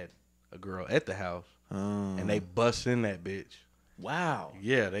when I had a girl at the house, and they bust in that bitch. Wow.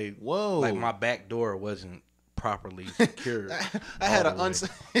 Yeah, they. Whoa. Like my back door wasn't properly secured. I had all a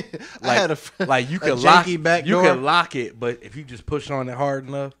the way. I had a like you a could lock janky back you door. could lock it, but if you just push on it hard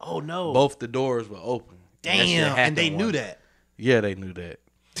enough, Oh no. both the doors were open. That shit Damn. And happened they knew one- that. Yeah, they knew that.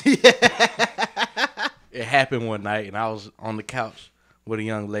 It happened one night, and I was on the couch with a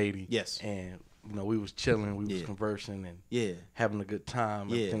young lady. Yes. And we was chilling, we was conversing, and Yeah. having a good time.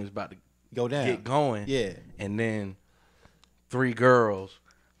 Yeah. Everything was about to Go down. get going. Yeah. And then 3 girls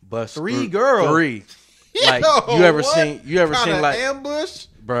bust. 3 girls? 3. Like Yo, you ever what seen kind like ambush?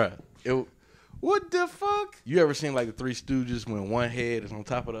 bruh, What the fuck? You ever seen like the Three Stooges when one head is on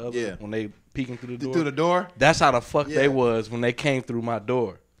top of the other? Yeah. When they peeking through the door. Through the door? That's how the fuck Yeah. they was when they came through my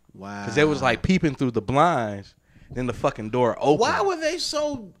door. Wow. Because they was like peeping through the blinds, then the fucking door opened. Why were they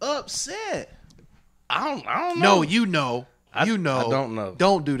so upset? I don't know. No, you know. I don't know.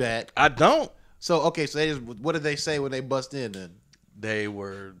 Don't do that. I don't. So, okay, so what did they say when they bust in then? They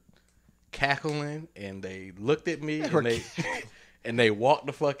were cackling and they looked at me were and they and they walked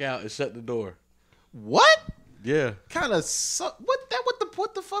the fuck out and shut the door. What? Yeah. Kind of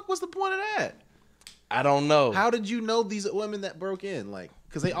what the fuck was the point of that? I don't know. How did you know these women that broke in? Like,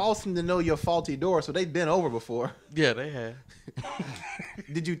 because they all seem to know your faulty door, so they've been over before. Yeah, they had.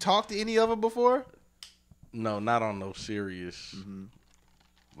 Did you talk to any of them before? No, not on no serious.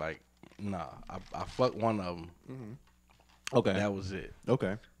 Like, nah. I fucked one of them. Okay. That was it.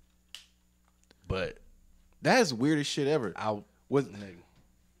 Okay. But That's the weirdest shit ever. nigga.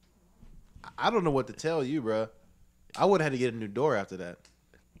 I don't know what to tell you, bro. I would have had to get a new door after that.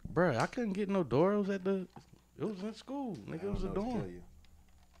 Bruh, I couldn't get no door. It was it was in school. Nigga, it was a dorm.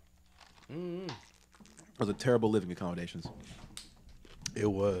 It was a terrible living accommodations.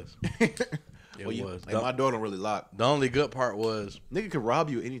 It was. It was. Like, my door don't really lock. The only good part was, Nigga could rob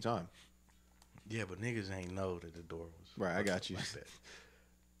you anytime. yeah, but niggas ain't know that the door was Right, I got you. like that.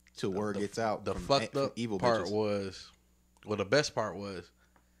 Till word gets out. The from fucked from up evil part bitches. was, well, the best part was,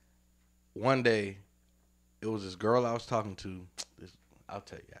 one day, it was this girl I was talking to. I'll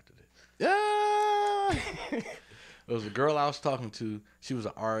tell you after this. Yeah. It was a girl I was talking to. She was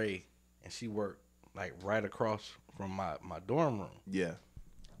an RA, and she worked like right across from my dorm room. Yeah.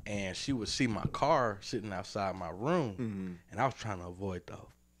 And she would see my car sitting outside my room, Mm-hmm. and I was trying to avoid the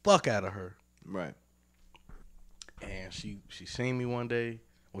fuck out of her. Right. And she seen me one day.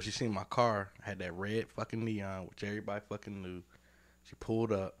 Well, she seen my car. I had that red fucking neon, which everybody fucking knew. She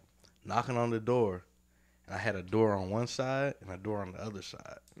pulled up, knocking on the door, and I had a door on one side and a door on the other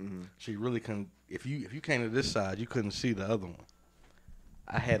side. Mm-hmm. So you really couldn't. If you came to this side, you couldn't see the other one.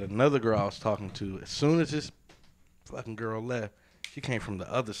 I had another girl I was talking to. As soon as this fucking girl left, she came from the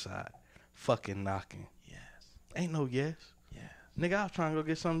other side, fucking knocking. Yes. Ain't no yes. Yeah. Nigga, I was trying to go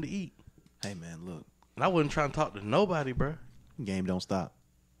get something to eat. Hey, man, look. And I wasn't trying to talk to nobody, bro. The game don't stop.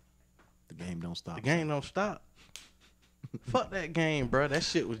 The game don't stop. The game don't stop. Fuck that game, bro. That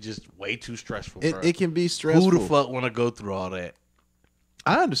shit was just way too stressful, bro. It can be stressful. Who the fuck want to go through all that?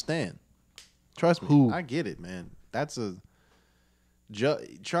 I understand. Trust me. Who? I get it, man. That's a...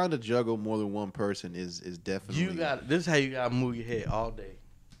 trying to juggle more than one person is definitely... This is how you got to move your head all day.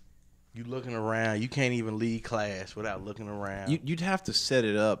 You looking around. You can't even leave class without looking around. You'd have to set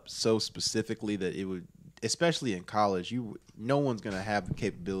it up so specifically that it would... Especially in college, no one's going to have the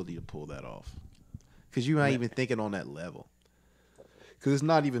capability to pull that off. Because you're not even thinking on that level. Because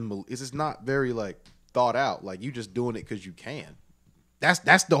it's just not very, like, thought out. Like, you just doing it because you can.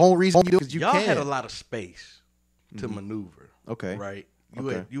 That's the whole reason you do it, because you Y'all can. had a lot of space to maneuver. Okay. Right?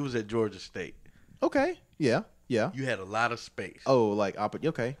 Okay. You was at Georgia State. Okay. Yeah. Yeah. You had a lot of space. Oh, like,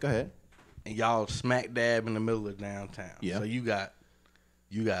 okay. Go ahead. And y'all smack dab in the middle of downtown. Yeah. So you got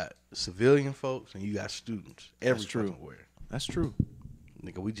civilian folks and you got students. That's true. Everywhere. That's true.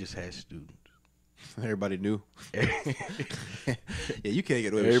 Nigga, we just had students. Everybody knew. Yeah, you can't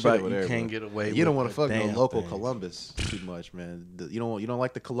get away with Everybody, shit over there. you can't bro. get away. You don't with want to fuck no damn local thing. Columbus too much, man. You don't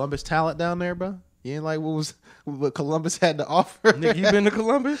like the Columbus talent down there, bro. You ain't like what Columbus had to offer. Nigga, you been to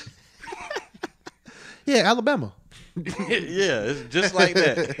Columbus? Yeah, Alabama. Yeah, it's just like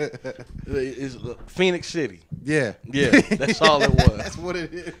that. It's Phoenix City. Yeah, Yeah, that's all it was. That's what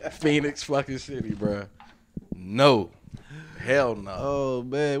it is. Phoenix fucking City, bro. No. Hell no. Oh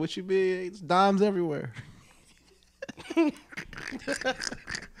man, what you mean? It's dimes everywhere. What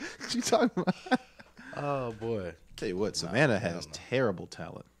you talking about? Oh boy. Tell you what, Savannah has terrible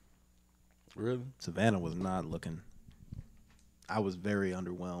talent. Really? Savannah was not looking. I was very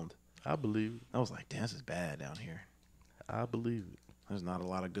underwhelmed. I believe it. I was like, damn, this is bad down here. I believe it. There's not a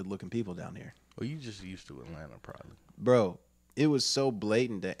lot of good looking people down here. Well, you just used to Atlanta, probably. Bro, it was so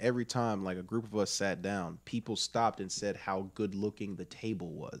blatant that every time like a group of us sat down, people stopped and said how good looking the table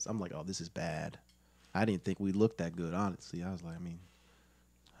was. I'm like, oh, this is bad. I didn't think we looked that good, honestly. I was like,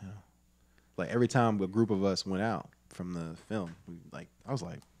 yeah. Like every time a group of us went out from the film, I was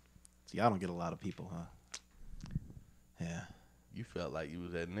like, see, I don't get a lot of people, huh? Yeah. You felt like you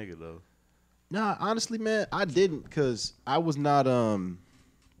was that nigga though. Nah, honestly, man, I didn't, because I was not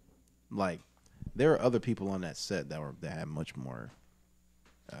like, there are other people on that set that had much more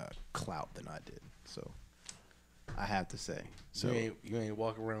clout than I did. So I have to say. So you ain't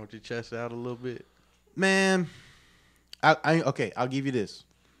walking around with your chest out a little bit. man, okay, I'll give you this.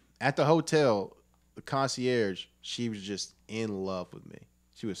 At the hotel, the concierge, she was just in love with me.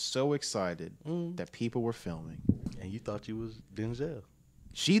 She was so excited that people were filming. And you thought you was Denzel.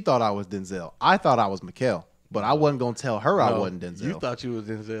 She thought I was Denzel. I thought I was Mikkel, but I wasn't going to tell her I wasn't Denzel. You thought you was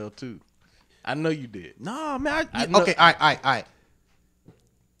Denzel, too. I know you did. No, man. Okay, all right.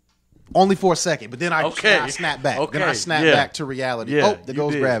 Only for a second, but then I snap back. Okay. Then I snap back to reality. Yeah, there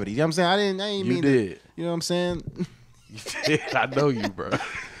goes gravity. You know what I'm saying? I ain't mean did. You know what I'm saying? You did. I know you, bro.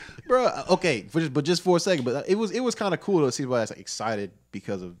 Bro, okay, but just for a second. But it was kind of cool to see why I was like, excited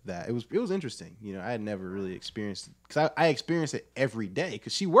because of that. It was interesting. You know, I had never really experienced it because I experienced it every day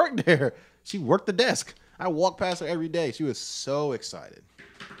because she worked there. She worked the desk. I walked past her every day. She was so excited.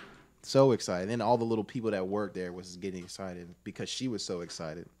 So excited. And all the little people that worked there was getting excited because she was so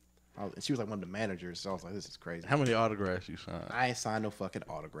excited. She was like one of the managers, so I was like, this is crazy. How many autographs you signed? I ain't signed no fucking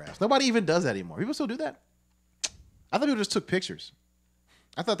autographs. Nobody even does that anymore. People still do that? I thought people just took pictures.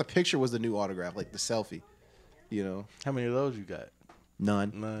 I thought the picture was the new autograph, like the selfie. You know? How many of those you got?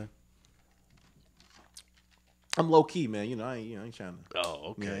 None. I'm low key, man. You know, I ain't trying to.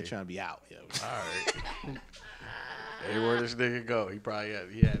 Oh, okay. I ain't trying to be out. Yo. All right. Everywhere this nigga go, he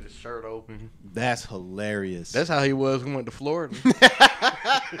had his shirt open. That's hilarious. That's how he was when we went to Florida.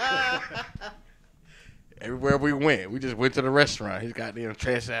 Everywhere we went, we just went to the restaurant. He's got them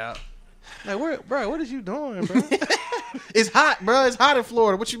chest out. Like, bro, what is you doing, bro? It's hot, bro. It's hot in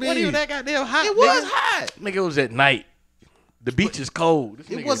Florida. What you mean? What are you that goddamn hot? It was hot. Nigga, it was at night. The beach is cold.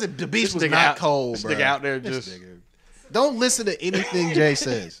 The beach was not cold, bro. This nigga out there just. Don't listen to anything Jay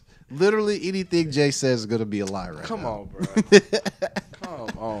says. Literally anything Jay says is gonna be a lie right Come now. on, bro. Come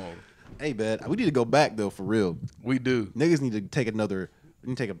on. Hey, man, we need to go back though for real. We do. Niggas need to take another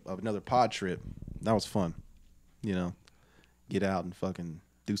pod trip. That was fun. You know, get out and fucking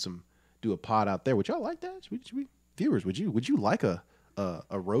do a pod out there. Would y'all like that? Viewers, would you like a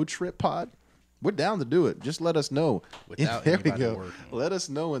road trip pod? We're down to do it. Just let us know. Without there we anybody go. working. Let us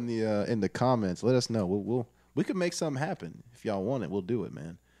know in the comments. Let us know. We could make something happen if y'all want it. We'll do it,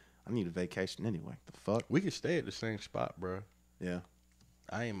 man. I need a vacation anyway. The fuck? We could stay at the same spot, bro. Yeah.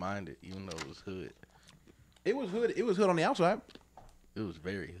 I ain't mind it, even though it was hood. It was hood. It was hood on the outside. It was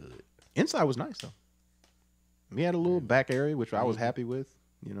very hood. Inside was nice though. We had a little back area, which I was happy with.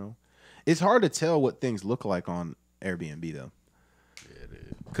 You know, it's hard to tell what things look like on Airbnb though. Yeah, it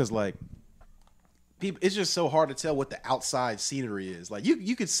is. Because like, it's just so hard to tell what the outside scenery is. Like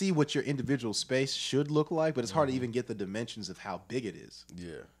you could see what your individual space should look like, but it's hard to even get the dimensions of how big it is.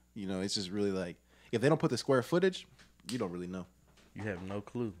 Yeah. You know, it's just really like, if they don't put the square footage, you don't really know. You have no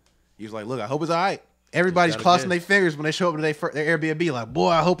clue. He was like, look, I hope it's all right. Everybody's crossing their fingers when they show up to their Airbnb. Like, boy,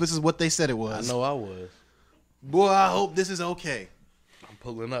 I hope this is what they said it was. I know I was. Boy, I hope this is okay. I'm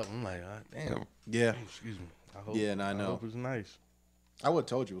pulling up. I'm like, damn. Yeah. Excuse me. I know. I hope it's nice. I would have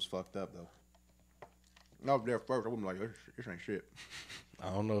told you it was fucked up, though. I was there first. I wouldn't be like, this ain't shit.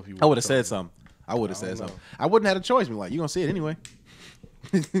 I don't know if you I would have said something. I would have said something. I wouldn't have had a choice. Be like, you going to see it anyway.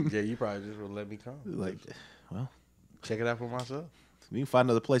 Yeah, you probably just would let me come. Like, well, check it out for myself. We can find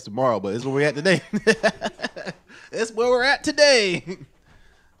another place tomorrow, but it's where we're at today. It's where we're at today.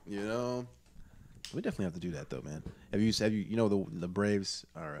 You know, we definitely have to do that though, man. Have you? You know, the Braves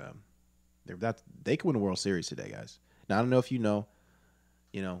are they could win the World Series today, guys. Now I don't know if you know,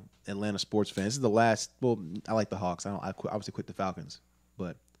 Atlanta sports fans. This is the last. Well, I like the Hawks. I obviously quit the Falcons,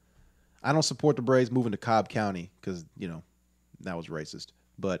 but I don't support the Braves moving to Cobb County because that was racist.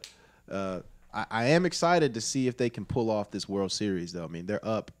 But I am excited to see if they can pull off this World Series, though. I mean, they're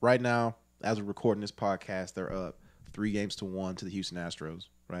up right now as we're recording this podcast. They're up 3-1 to the Houston Astros,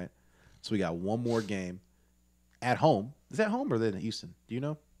 right? So we got one more game at home. Is that home or is that in Houston? Do you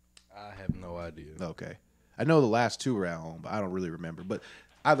know? I have no idea. Okay. I know the last two were at home, but I don't really remember. But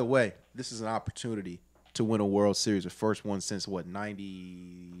either way, this is an opportunity to win a World Series. The first one since,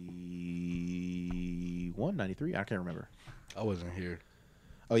 91, 93? I can't remember. I wasn't here.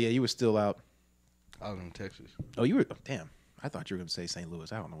 Oh, yeah, you were still out. I was in Texas. Oh, you were? Damn. I thought you were going to say St.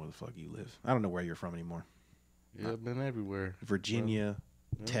 Louis. I don't know where the fuck you live. I don't know where you're from anymore. Yeah, I've been everywhere. Virginia,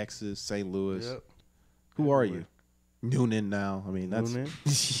 Texas, St. Louis. Yep. Who are you? Noonan now. I mean, that's... Noonan?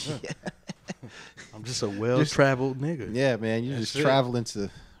 I'm just a well-traveled nigga. Yeah, man. You're just traveling to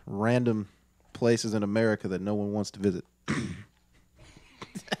random places in America that no one wants to visit. Nigga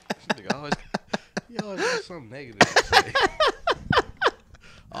always got something negative to say.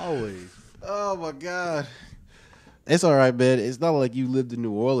 Always. Oh, my God. It's all right, man. It's not like you lived in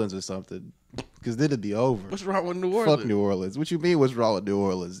New Orleans or something, because then it'd be over. What's wrong with New Orleans? Fuck New Orleans. What you mean what's wrong with New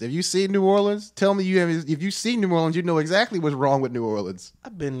Orleans? Have you seen New Orleans? Tell me if you've seen New Orleans, you know exactly what's wrong with New Orleans.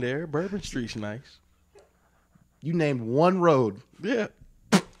 I've been there. Bourbon Street's nice. You named one road. Yeah.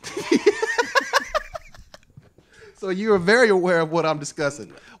 So you are very aware of what I'm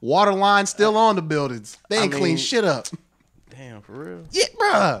discussing. Water lines still on the buildings. They ain't clean shit up. Damn, for real? Yeah,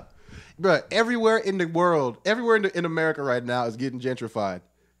 bruh. Bruh, everywhere in the world, everywhere in America right now is getting gentrified,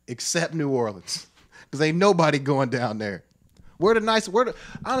 except New Orleans. Because ain't nobody going down there.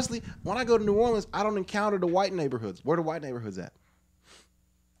 Honestly, when I go to New Orleans, I don't encounter the white neighborhoods. Where the white neighborhoods at?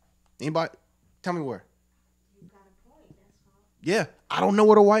 Anybody? Tell me where. You got a point. That's all. Yeah, I don't know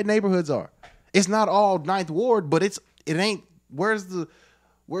where the white neighborhoods are. It's not all Ninth Ward, but it ain't. Where's their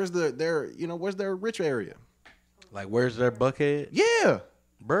rich area? Like, where's their Buckhead? Yeah.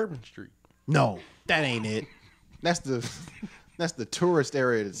 Bourbon Street. No, that ain't it. That's the tourist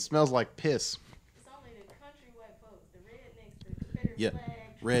area that smells like piss. It's only the country white folks, the rednecks, the Confederate Yeah,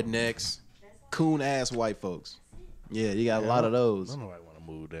 flag. rednecks, coon ass white folks. Yeah, you got a lot of those. I don't know why I want to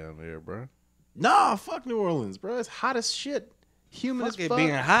move down there, bro. Nah, fuck New Orleans, bro. It's hot as shit. Humid Fuck as it fuck.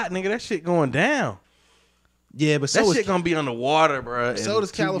 being hot, nigga. That shit going down. Yeah, but That shit gonna be underwater, bro. so does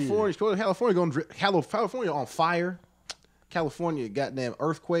California. California on fire. California, goddamn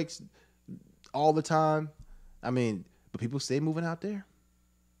earthquakes all the time. I mean, but people stay moving out there.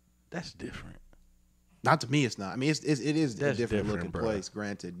 That's different. Not to me, it's not. I mean, it is a That's different looking different, bro. place.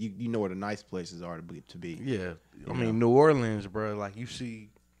 Granted, you know where the nice places are to be. Yeah, I mean New Orleans, bro. Like you see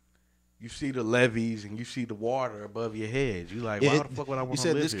the levees and you see the water above your head. You like, why the fuck would I want You to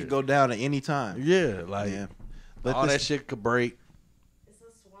said live this here? could go down at any time. Yeah, like Yeah. But all that shit could break. It's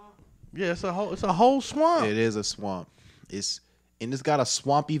a swamp. Yeah, it's a whole swamp. It is a swamp. It's got a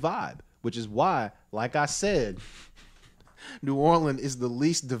swampy vibe, which is why, like I said, New Orleans is the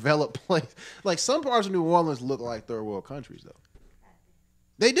least developed place. Like some parts of New Orleans look like third world countries, though.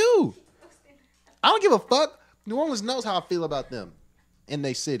 They do. I don't give a fuck. New Orleans knows how I feel about them in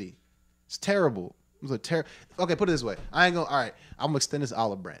their city. It's terrible. Okay, put it this way. I ain't gonna. All right, I'm gonna extend this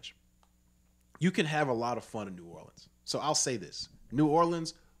olive branch. You can have a lot of fun in New Orleans. So I'll say this: New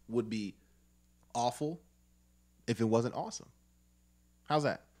Orleans would be awful if it wasn't awesome. How's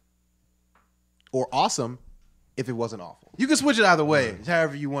that? Or awesome if it wasn't awful. You can switch it either way,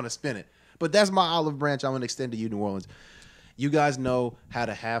 however you want to spin it. But that's my olive branch I'm going to extend to you, New Orleans. You guys know how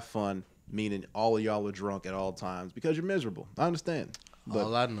to have fun, meaning all of y'all are drunk at all times because you're miserable. I understand. But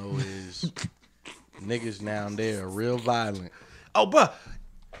All I know is niggas down there are real violent. oh, bruh,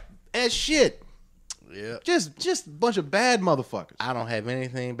 as shit. Yeah. Just a bunch of bad motherfuckers. I don't have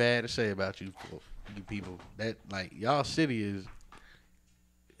anything bad to say about you people. That like y'all city is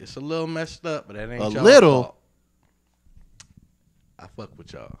it's a little messed up, but that ain't A y'all little? fault. I fuck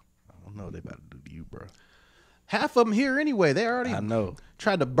with y'all. I don't know what they about to do to you, bro. Half of them here anyway. They already I know.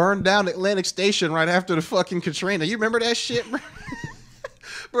 tried to burn down Atlantic Station right after the fucking Katrina. You remember that shit, bro?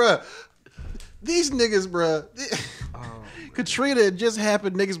 Bruh, these niggas, bruh. Katrina had just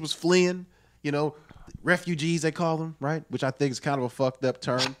happened. Niggas was fleeing, you know, refugees they call them, right? Which I think is kind of a fucked up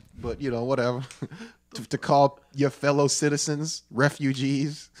term, but you know, whatever. to call your fellow citizens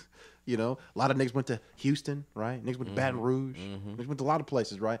refugees, you know. A lot of niggas went to Houston, right? Niggas went to Baton Rouge. Niggas went to a lot of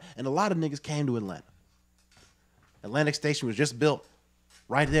places, right? And a lot of niggas came to Atlanta. Atlantic Station was just built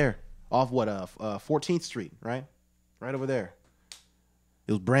right there off 14th Street, right? Right over there.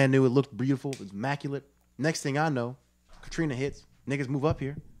 It was brand new. It looked beautiful. It was immaculate. Next thing I know, Katrina hits. Niggas move up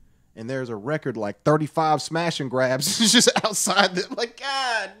here. And there's a record like 35 smash and grabs just outside. Like,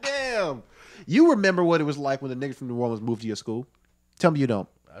 God damn. You remember what it was like when the niggas from New Orleans moved to your school? Tell me you don't.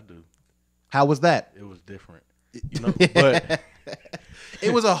 I do. How was that? It was different. You know, but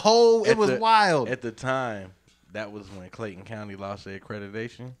It was wild. At the time, that was when Clayton County lost their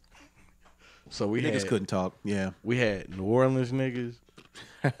accreditation. So Niggas couldn't talk. Yeah. We had New Orleans niggas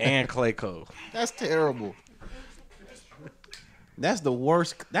and Clayco. That's terrible. That's the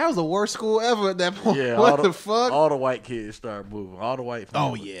worst. That was the worst school ever at that point. Yeah, What the fuck? All the white kids started moving. All the white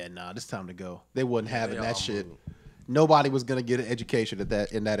Oh families. yeah, nah, this time to go. They wasn't having they that all shit. moved. Nobody was gonna get an education in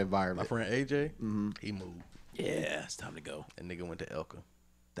that My environment. friend AJ, he moved. Yeah, it's time to go. That nigga went to Elka.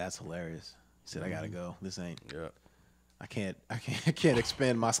 That's hilarious. He said, "I gotta go. This ain't. Yeah. I can't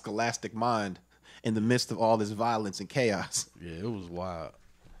expand my scholastic mind in the midst of all this violence and chaos." Yeah, it was wild.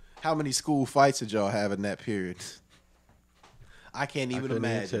 How many school fights did y'all have in that period? I can't even couldn't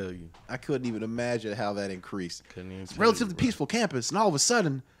even imagine. tell you. I couldn't even imagine how that increased. Couldn't even It's a tell relatively you, bro. peaceful campus, and all of a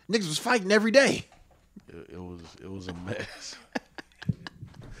sudden, niggas was fighting every day. It was a mess.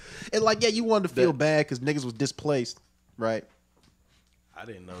 And like, yeah, you wanted to feel bad because niggas was displaced, right? I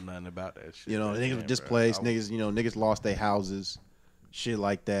didn't know nothing about that shit. You know, back niggas then, were bro. displaced. I was- Niggas, niggas lost their houses, shit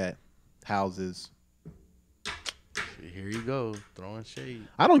like that. Houses. Here you go, throwing shade.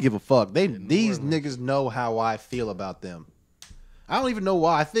 I don't give a fuck. These Orleans. niggas know how I feel about them. I don't even know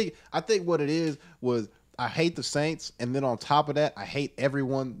why. I think what it is was I hate the Saints, and then on top of that, I hate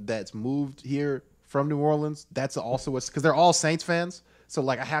everyone that's moved here from New Orleans. That's also because they're all Saints fans. So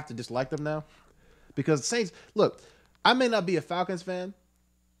like I have to dislike them now because Saints. Look, I may not be a Falcons fan,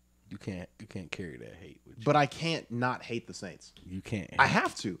 You can't carry that hate with you. but I can't not hate the Saints. You can't. I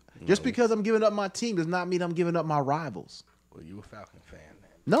have to. Just because I'm giving up my team does not mean I'm giving up my rivals. Well, you a Falcon fan,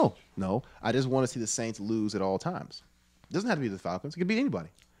 man. No. I just want to see the Saints lose at all times. It doesn't have to be the Falcons. It could be anybody.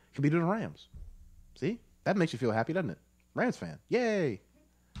 It could be the Rams. See? That makes you feel happy, doesn't it? Rams fan. Yay.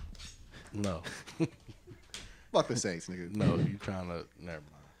 No. Fuck the Saints, nigga. No, you trying to. Never mind.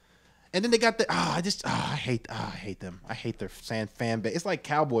 And then they got the I hate them. I hate their fan base. It's like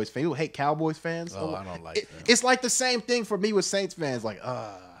Cowboys fans. People hate Cowboys fans. Oh, I don't like them. It's like the same thing for me with Saints fans. Like,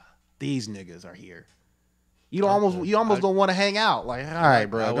 these niggas are here. You almost don't want to hang out. Like, all right,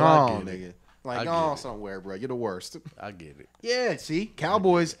 bro, go on, nigga. Like, go on somewhere, bro. You're the worst. I get it. Yeah, see,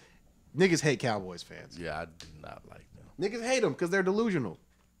 Cowboys, niggas hate Cowboys fans. Yeah, I do not like them. Niggas hate them because they're delusional.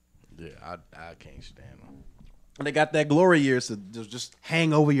 Yeah, I can't stand them. And they got that glory years to just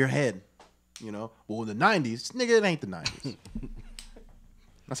hang over your head. You know? Well, in the 90s, nigga, it ain't the 90s.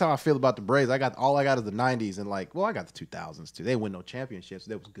 That's how I feel about the Braves. All I got is the 90s and I got the 2000s too. They didn't win no championships.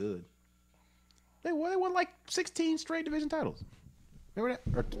 That was good. They won like 16 straight division titles. Remember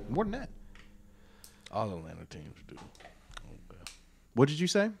that? Or more than that. All Atlanta teams do. Okay. What did you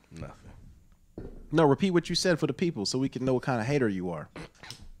say? Nothing. No, repeat what you said for the people so we can know what kind of hater you are.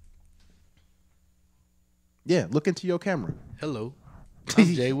 Yeah, look into your camera. Hello, I'm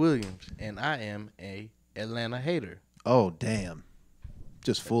Jay Williams, and I am a Atlanta hater. Oh, damn.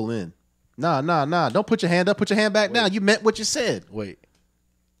 Just full in. Nah. Don't put your hand up. Put your hand back down. You meant what you said. Wait,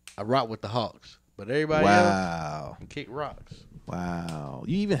 I rock with the Hawks, but everybody else can kick rocks. Wow.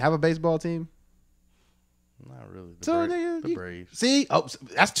 You even have a baseball team? Not really. The Braves. See? Oh,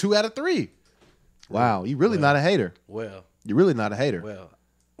 that's 2 out of 3. Wow. You really not a hater. Well, You're really not a hater. well,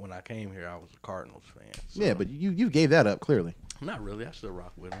 when I came here, I was a Cardinals fan. So Yeah, but you gave that up, clearly. not really. I still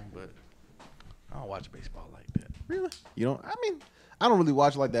rock with them, but I don't watch baseball like that. Really? You don't? I mean, I don't really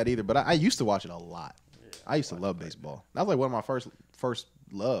watch it like that either, but I used to watch it a lot. Yeah, I used to love baseball. That was like one of my first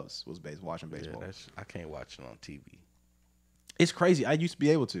loves was watching baseball. Yeah, I can't watch it on TV. It's crazy. I used to be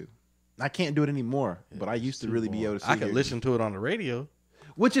able to. I can't do it anymore, but I used to really be able to see I could listen to it on the radio.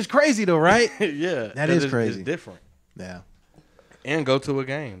 Which is crazy though, right? Yeah. That is crazy. It's different. Yeah. And go to a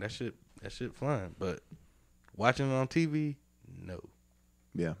game. That shit fun. But watching it on TV, no.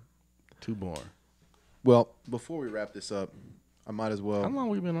 Yeah. Too boring. Well, before we wrap this up, I might as well. How long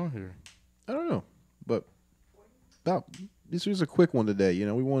we been on here? I don't know, but this was a quick one today. You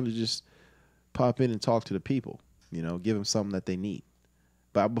know, we wanted to just pop in and talk to the people. You know, give them something that they need.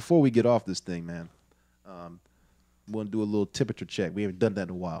 But before we get off this thing, man, we want to do a little temperature check. We haven't done that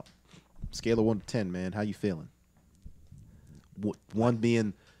in a while. Scale of 1 to 10, man. How you feeling? 1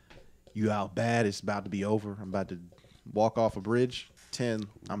 being you out bad. It's about to be over. I'm about to walk off a bridge. 10,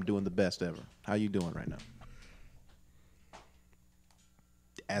 I'm doing the best ever. How you doing right now?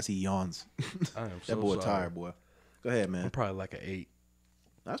 As he yawns. I am That so boy sorry. tired, boy. Go ahead, man. I'm probably like an 8.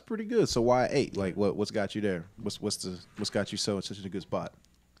 That's pretty good. So why 8? Like what's got you there? What's got you so in such a good spot?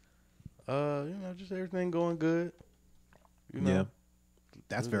 Just everything going good. You know? Yeah.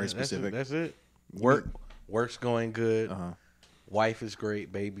 That's very specific. That's it. Work's going good. Uh-huh. Wife is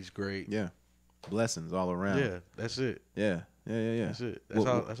great. Baby's great. Yeah. Blessings all around. Yeah, that's it. Yeah. That's it. That's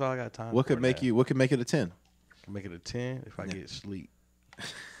all I got time. What for could make now. you? What could make it a 10? Can make it a 10 if I get sleep.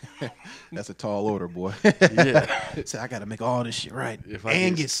 That's a tall order, boy. Yeah. So I got to make all this shit right If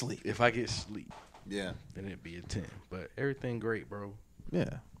get sleep. If I get sleep, Yeah. then it'd be a 10. But everything great, bro.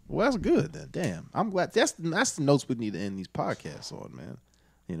 Yeah. Well, that's good then. Damn. I'm glad. That's the notes we need to end these podcasts on, man.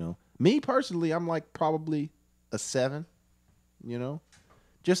 You know, me personally, I'm like probably a 7. You know,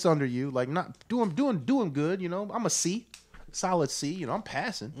 just under you. Like not doing good. You know, I'm a C, solid C. You know, I'm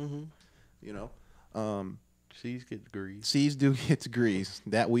passing. Mm-hmm. You know, C's get degrees. C's do get degrees.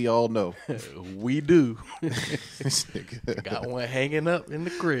 That we all know. We do. This nigga. Got one hanging up in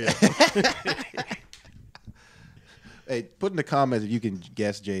the crib. Hey, put in the comments if you can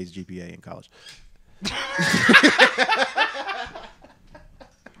guess Jay's GPA in college.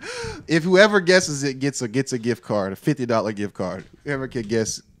 If whoever guesses it gets a gift card, a $50 gift card. Whoever can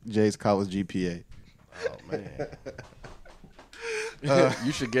guess Jay's college GPA. Oh man.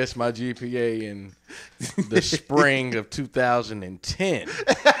 You should guess my GPA in the spring of 2010.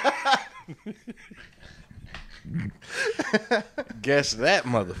 Guess that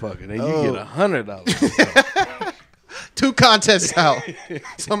motherfucker. Then you get $100. 2 contests out.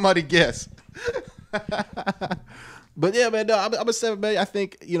 Somebody guess. But yeah, man, no, I'm a 7, man. I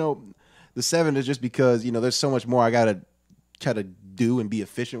think, you know, The 7 is just because, you know, there's so much more I gotta try to do and be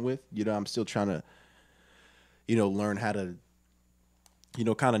efficient with. You know, I'm still trying to, you know, learn how to, you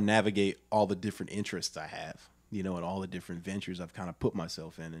know, kind of navigate all the different interests I have, you know, and all the different ventures I've kind of put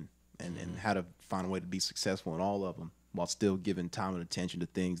myself in, and how to find a way to be successful in all of them while still giving time and attention to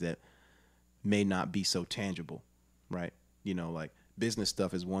things that may not be so tangible, right? You know, like business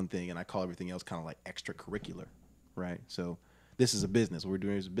stuff is one thing, and I call everything else kind of like extracurricular, right? So this is a business. What we're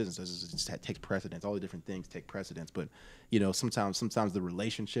doing is a business. It takes precedence. All the different things take precedence. But, you know, sometimes the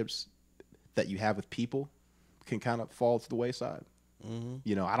relationships that you have with people can kind of fall to the wayside. Mm-hmm.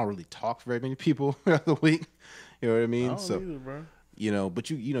 You know, I don't really talk to very many people throughout the week. You know what I mean? I don't either, bro. You know, but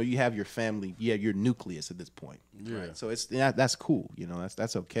you know, you have your family, you have your nucleus at this point. Yeah. Right? So that's cool. You know,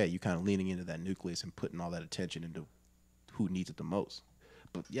 that's okay. You kind of leaning into that nucleus and putting all that attention into who needs it the most.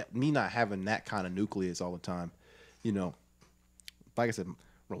 But yeah, me not having that kind of nucleus all the time, you know, like I said,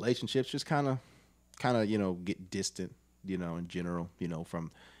 relationships just kind of, you know, get distant, you know, in general, you know,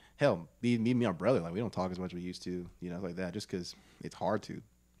 from hell, me and my brother, like we don't talk as much as we used to, you know, like that, just because it's hard to.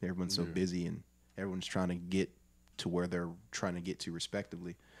 Everyone's so busy and everyone's trying to get to where they're trying to get to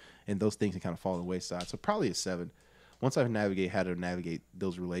respectively, and those things can kind of fall on the wayside. So probably a 7. Once I navigate how to navigate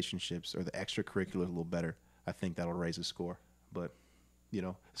those relationships or the extracurricular a little better, I think that'll raise the score. But, you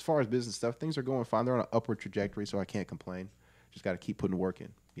know, as far as business stuff, things are going fine. They're on an upward trajectory, so I can't complain. Just got to keep putting the work in,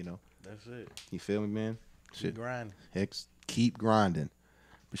 you know. That's it. You feel me, man? Keep grinding. Keep grinding.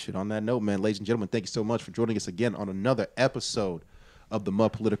 But shit, on that note, man, ladies and gentlemen, thank you so much for joining us again on another episode of the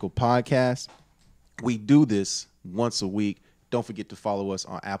MudPolitical podcast. We do this once a week. Don't forget to follow us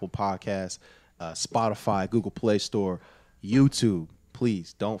on Apple Podcasts, Spotify, Google Play Store, YouTube.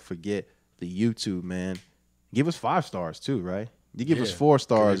 Please don't forget the YouTube, man. Give us 5 stars too, right? You give us 4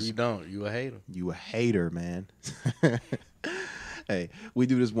 stars. If you don't, you a hater. You a hater, man. Hey, we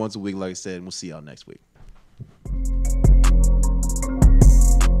do this once a week, like I said, and we'll see y'all next week.